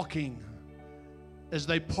mocking as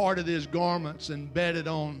they parted His garments and bedded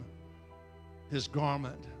on His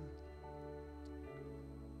garment.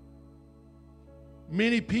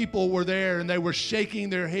 Many people were there and they were shaking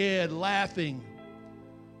their head, laughing.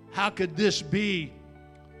 How could this be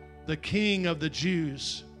the King of the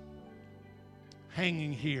Jews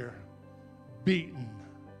hanging here, beaten,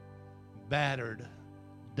 battered,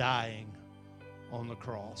 dying on the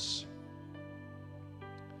cross?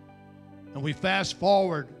 And we fast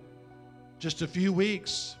forward just a few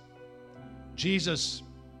weeks. Jesus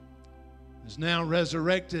is now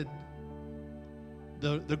resurrected.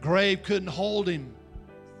 The grave couldn't hold him.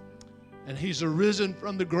 And he's arisen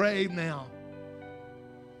from the grave now.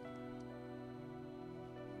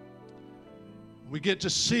 We get to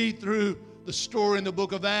see through the story in the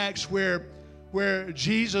book of Acts where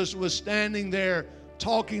Jesus was standing there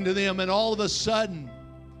talking to them, and all of a sudden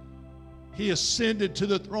he ascended to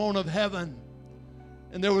the throne of heaven.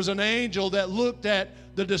 And there was an angel that looked at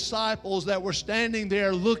the disciples that were standing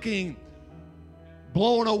there looking,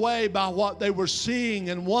 blown away by what they were seeing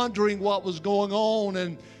and wondering what was going on.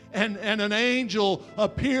 And an angel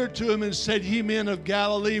appeared to him and said, "Ye men of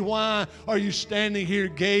Galilee, why are you standing here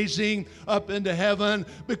gazing up into heaven?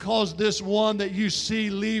 Because this one that you see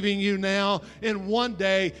leaving you now, in one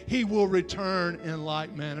day he will return in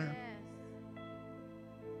like manner."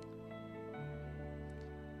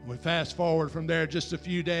 We fast forward from there just a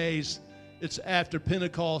few days. It's after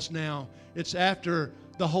Pentecost now. It's after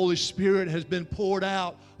the Holy Spirit has been poured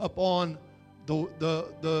out upon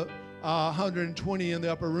the 120 in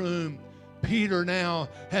the upper room. Peter now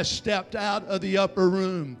has stepped out of the upper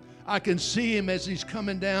room. I can see him as he's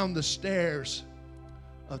coming down the stairs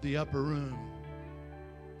of the upper room.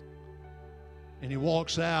 And he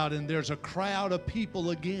walks out, and there's a crowd of people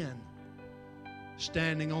again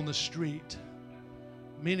standing on the street.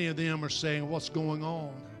 Many of them are saying, "What's going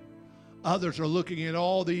on?" Others are looking at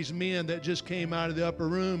all these men that just came out of the upper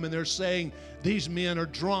room, and they're saying, "These men are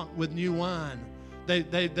drunk with new wine.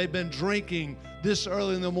 They've been drinking this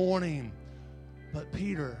early in the morning." But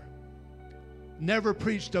Peter never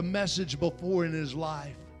preached a message before in his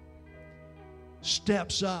life.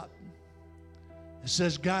 Steps up and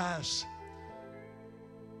says, "Guys,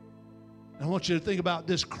 I want you to think about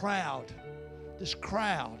this crowd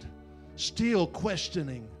still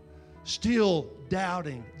questioning, still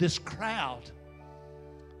doubting, this crowd."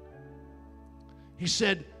 He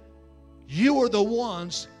said, "You are the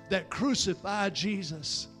ones that crucified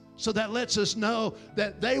Jesus." So that lets us know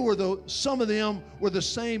that some of them were the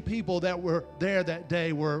same people that were there that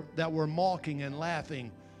day that were mocking and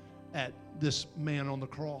laughing at this man on the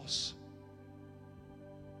cross.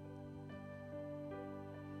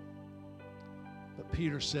 But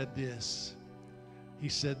Peter said this. He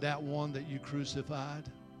said, "That one that you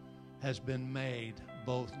crucified has been made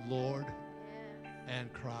both Lord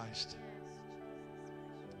and Christ."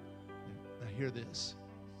 Now hear this.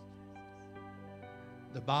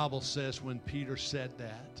 The Bible says when Peter said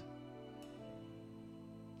that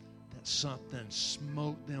something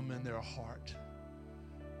smote them in their heart.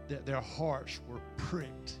 That their hearts were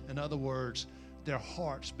pricked. In other words, their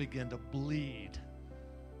hearts began to bleed.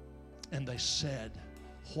 And they said,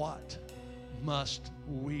 "What must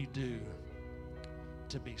we do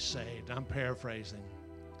to be saved?" I'm paraphrasing.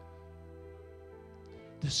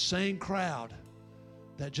 This same crowd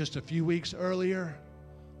that just a few weeks earlier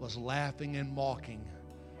was laughing and mocking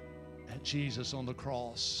at Jesus on the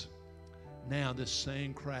cross. Now this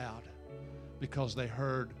same crowd, because they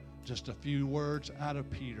heard just a few words out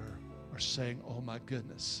of Peter, are saying, "Oh my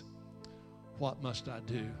goodness, what must I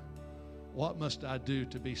do? What must I do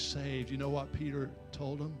to be saved?" You know what Peter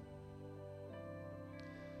told them?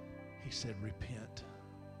 He said, "Repent.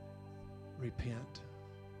 Repent.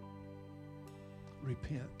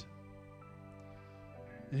 Repent."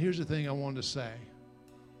 And here's the thing I wanted to say.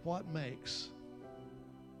 What makes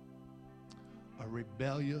a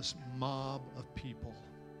rebellious mob of people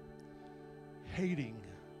hating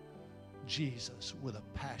Jesus with a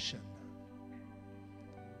passion,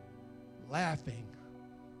 laughing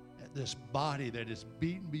at this body that is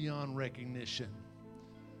beaten beyond recognition,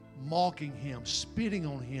 mocking him, spitting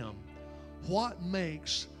on him? What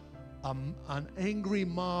makes an angry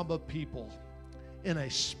mob of people in a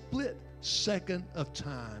split second of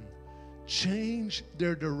time change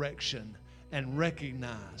their direction and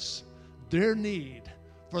recognize their need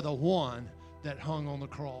for the one that hung on the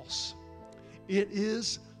cross? It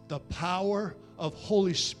is the power of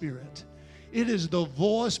Holy Spirit. It is the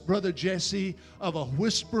voice, Brother Jesse, of a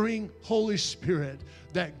whispering Holy Spirit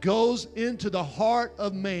that goes into the heart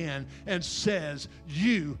of man and says,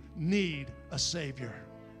 "You need a Savior."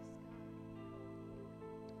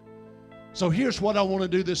 So here's what I want to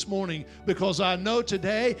do this morning, because I know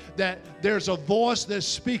today that there's a voice that's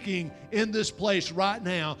speaking in this place right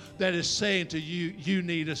now that is saying to you, you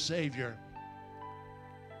need a Savior.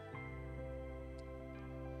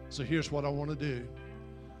 So here's what I want to do.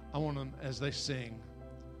 I want them, as they sing,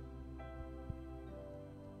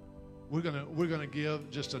 we're gonna give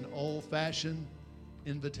just an old-fashioned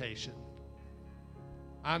invitation.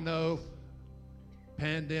 I know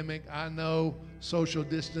pandemic, I know social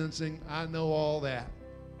distancing, I know all that.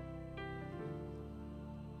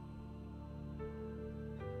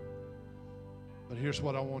 But here's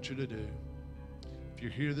what I want you to do. If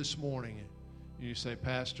you're here this morning and you say,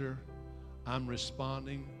 Pastor, I'm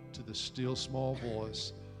responding to the still small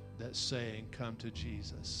voice that's saying, come to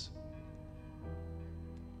Jesus.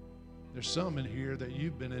 There's some in here that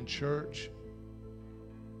you've been in church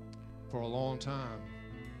for a long time,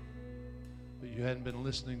 but you hadn't been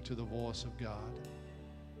listening to the voice of God.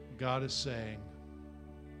 God is saying,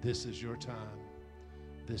 this is your time.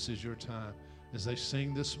 This is your time. As they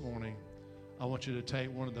sing this morning, I want you to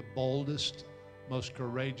take one of the boldest, most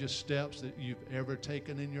courageous steps that you've ever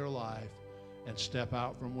taken in your life and step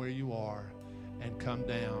out from where you are and come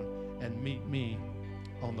down and meet me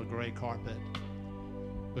on the gray carpet,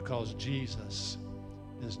 because Jesus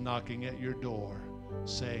is knocking at your door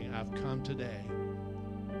saying, I've come today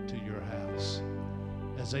to your house.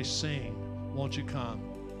 As they sing, won't you come?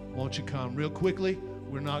 Won't you come? Real quickly,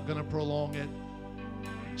 we're not going to prolong it.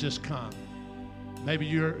 Just come. Maybe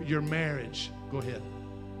your marriage, go ahead.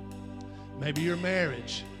 Maybe your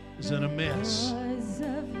marriage is in a mess.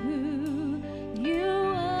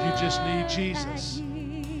 You just need Jesus.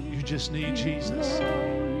 You just need Jesus.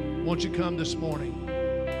 Won't you come this morning?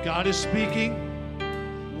 God is speaking.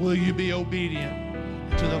 Will you be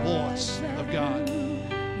obedient to the voice of God?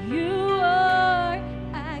 You are,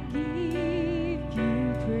 I give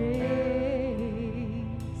you praise.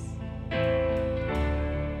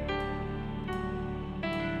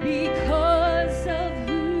 Because of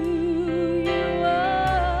who you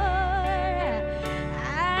are,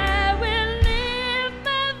 I will lift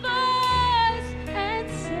my voice and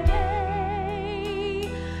say,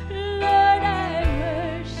 Lord, I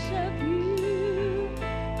worship you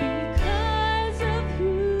because of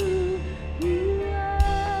who you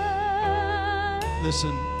are.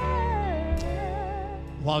 Listen,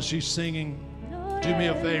 while she's singing, do me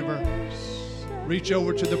a favor. Reach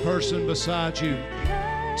over to the person beside you.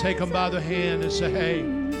 Take them by the hand and say, hey,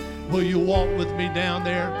 will you walk with me down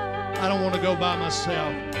there? I don't want to go by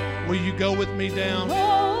myself. Will you go with me down?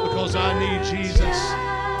 Because I need Jesus.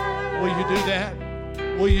 Will you do that?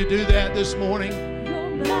 Will you do that this morning?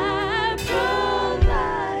 You're my provider,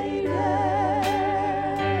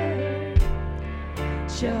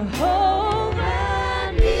 Jehovah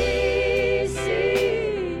Nissi.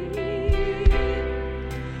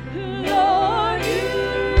 Lord, you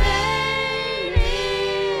reign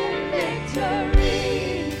in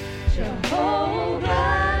victory,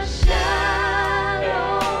 Jehovah Shalom.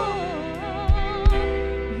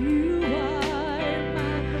 You are my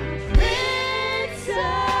Prince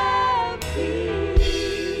of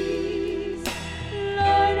Peace.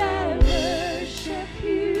 Lord, I worship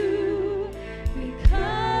you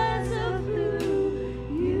because of who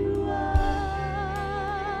you are.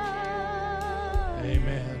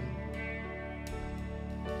 Amen.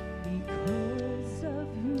 Because of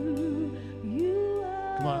who you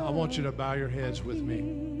are. Come on, I want you to bow your heads with me.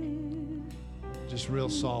 Just real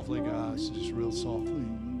softly, guys. Just real softly.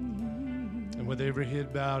 And with every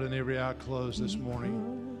head bowed and every eye closed this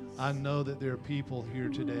morning, I know that there are people here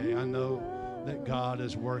today. I know that God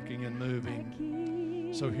is working and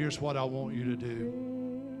moving. So here's what I want you to do.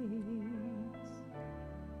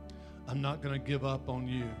 I'm not going to give up on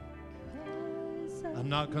you. I'm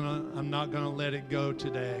not gonna let it go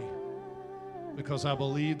today, because I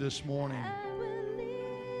believe this morning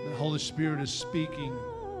the Holy Spirit is speaking.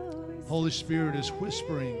 Holy Spirit is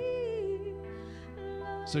whispering.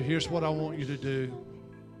 So here's what I want you to do.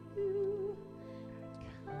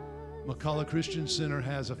 McCullough Christian Center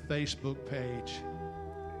has a Facebook page.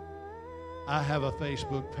 I have a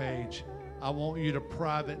Facebook page. I want you to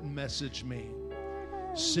private message me.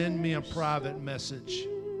 Send me a private message.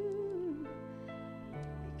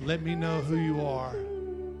 Let me know who you are.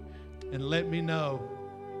 And let me know,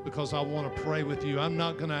 because I want to pray with you. I'm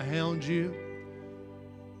not going to hound you.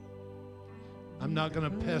 I'm not going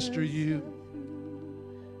to pester you.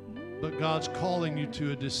 But God's calling you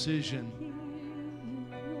to a decision.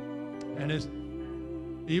 And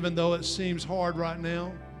even though it seems hard right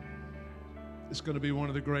now, it's going to be one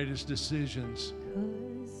of the greatest decisions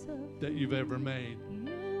that you've ever made.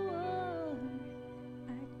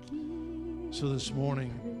 So this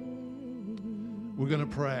morning, we're going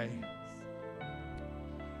to pray.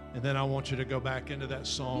 And then I want you to go back into that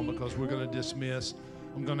song because we're going to dismiss.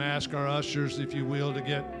 I'm going to ask our ushers, if you will, to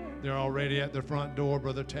get there already at the front door.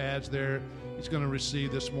 Brother Tad's there. He's going to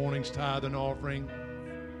receive this morning's tithe and offering.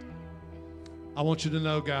 I want you to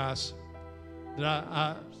know, guys, that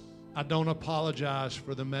I don't apologize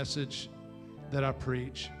for the message that I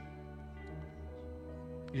preach.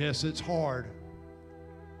 Yes, it's hard.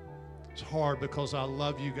 It's hard because I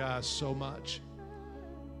love you guys so much.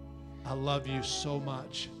 I love you so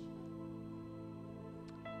much.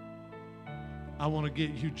 I want to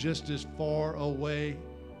get you just as far away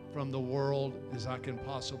from the world as I can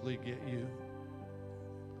possibly get you.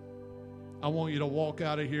 I want you to walk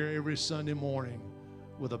out of here every Sunday morning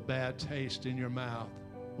with a bad taste in your mouth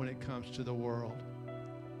when it comes to the world.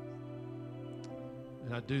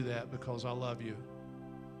 And I do that because I love you.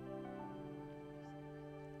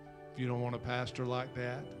 If you don't want a pastor like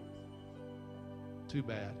that, too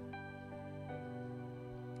bad.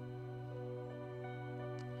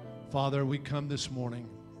 Father, we come this morning.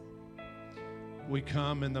 We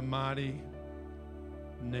come in the mighty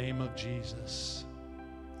name of Jesus.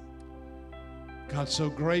 God, so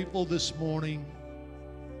grateful this morning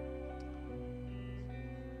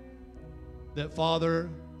that, Father,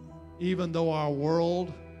 even though our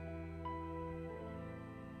world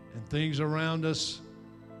and things around us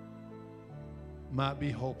might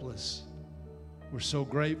be hopeless, we're so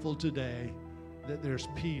grateful today that there's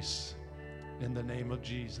peace in the name of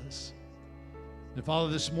Jesus. And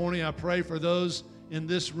Father, this morning I pray for those in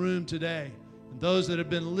this room today and those that have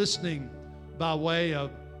been listening by way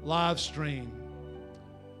of live stream,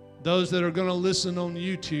 those that are going to listen on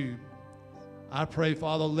YouTube. I pray,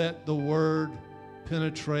 Father, let the word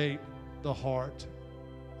penetrate the heart.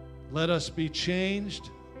 Let us be changed.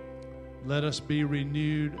 Let us be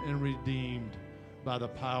renewed and redeemed by the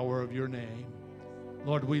power of your name.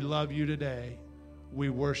 Lord, we love you today. We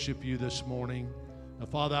worship you this morning. And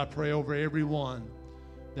Father, I pray over everyone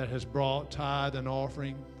that has brought tithe and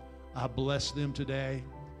offering. I bless them today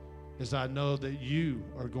as I know that you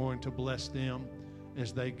are going to bless them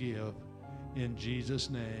as they give. In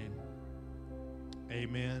Jesus' name,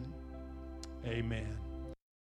 amen. Amen.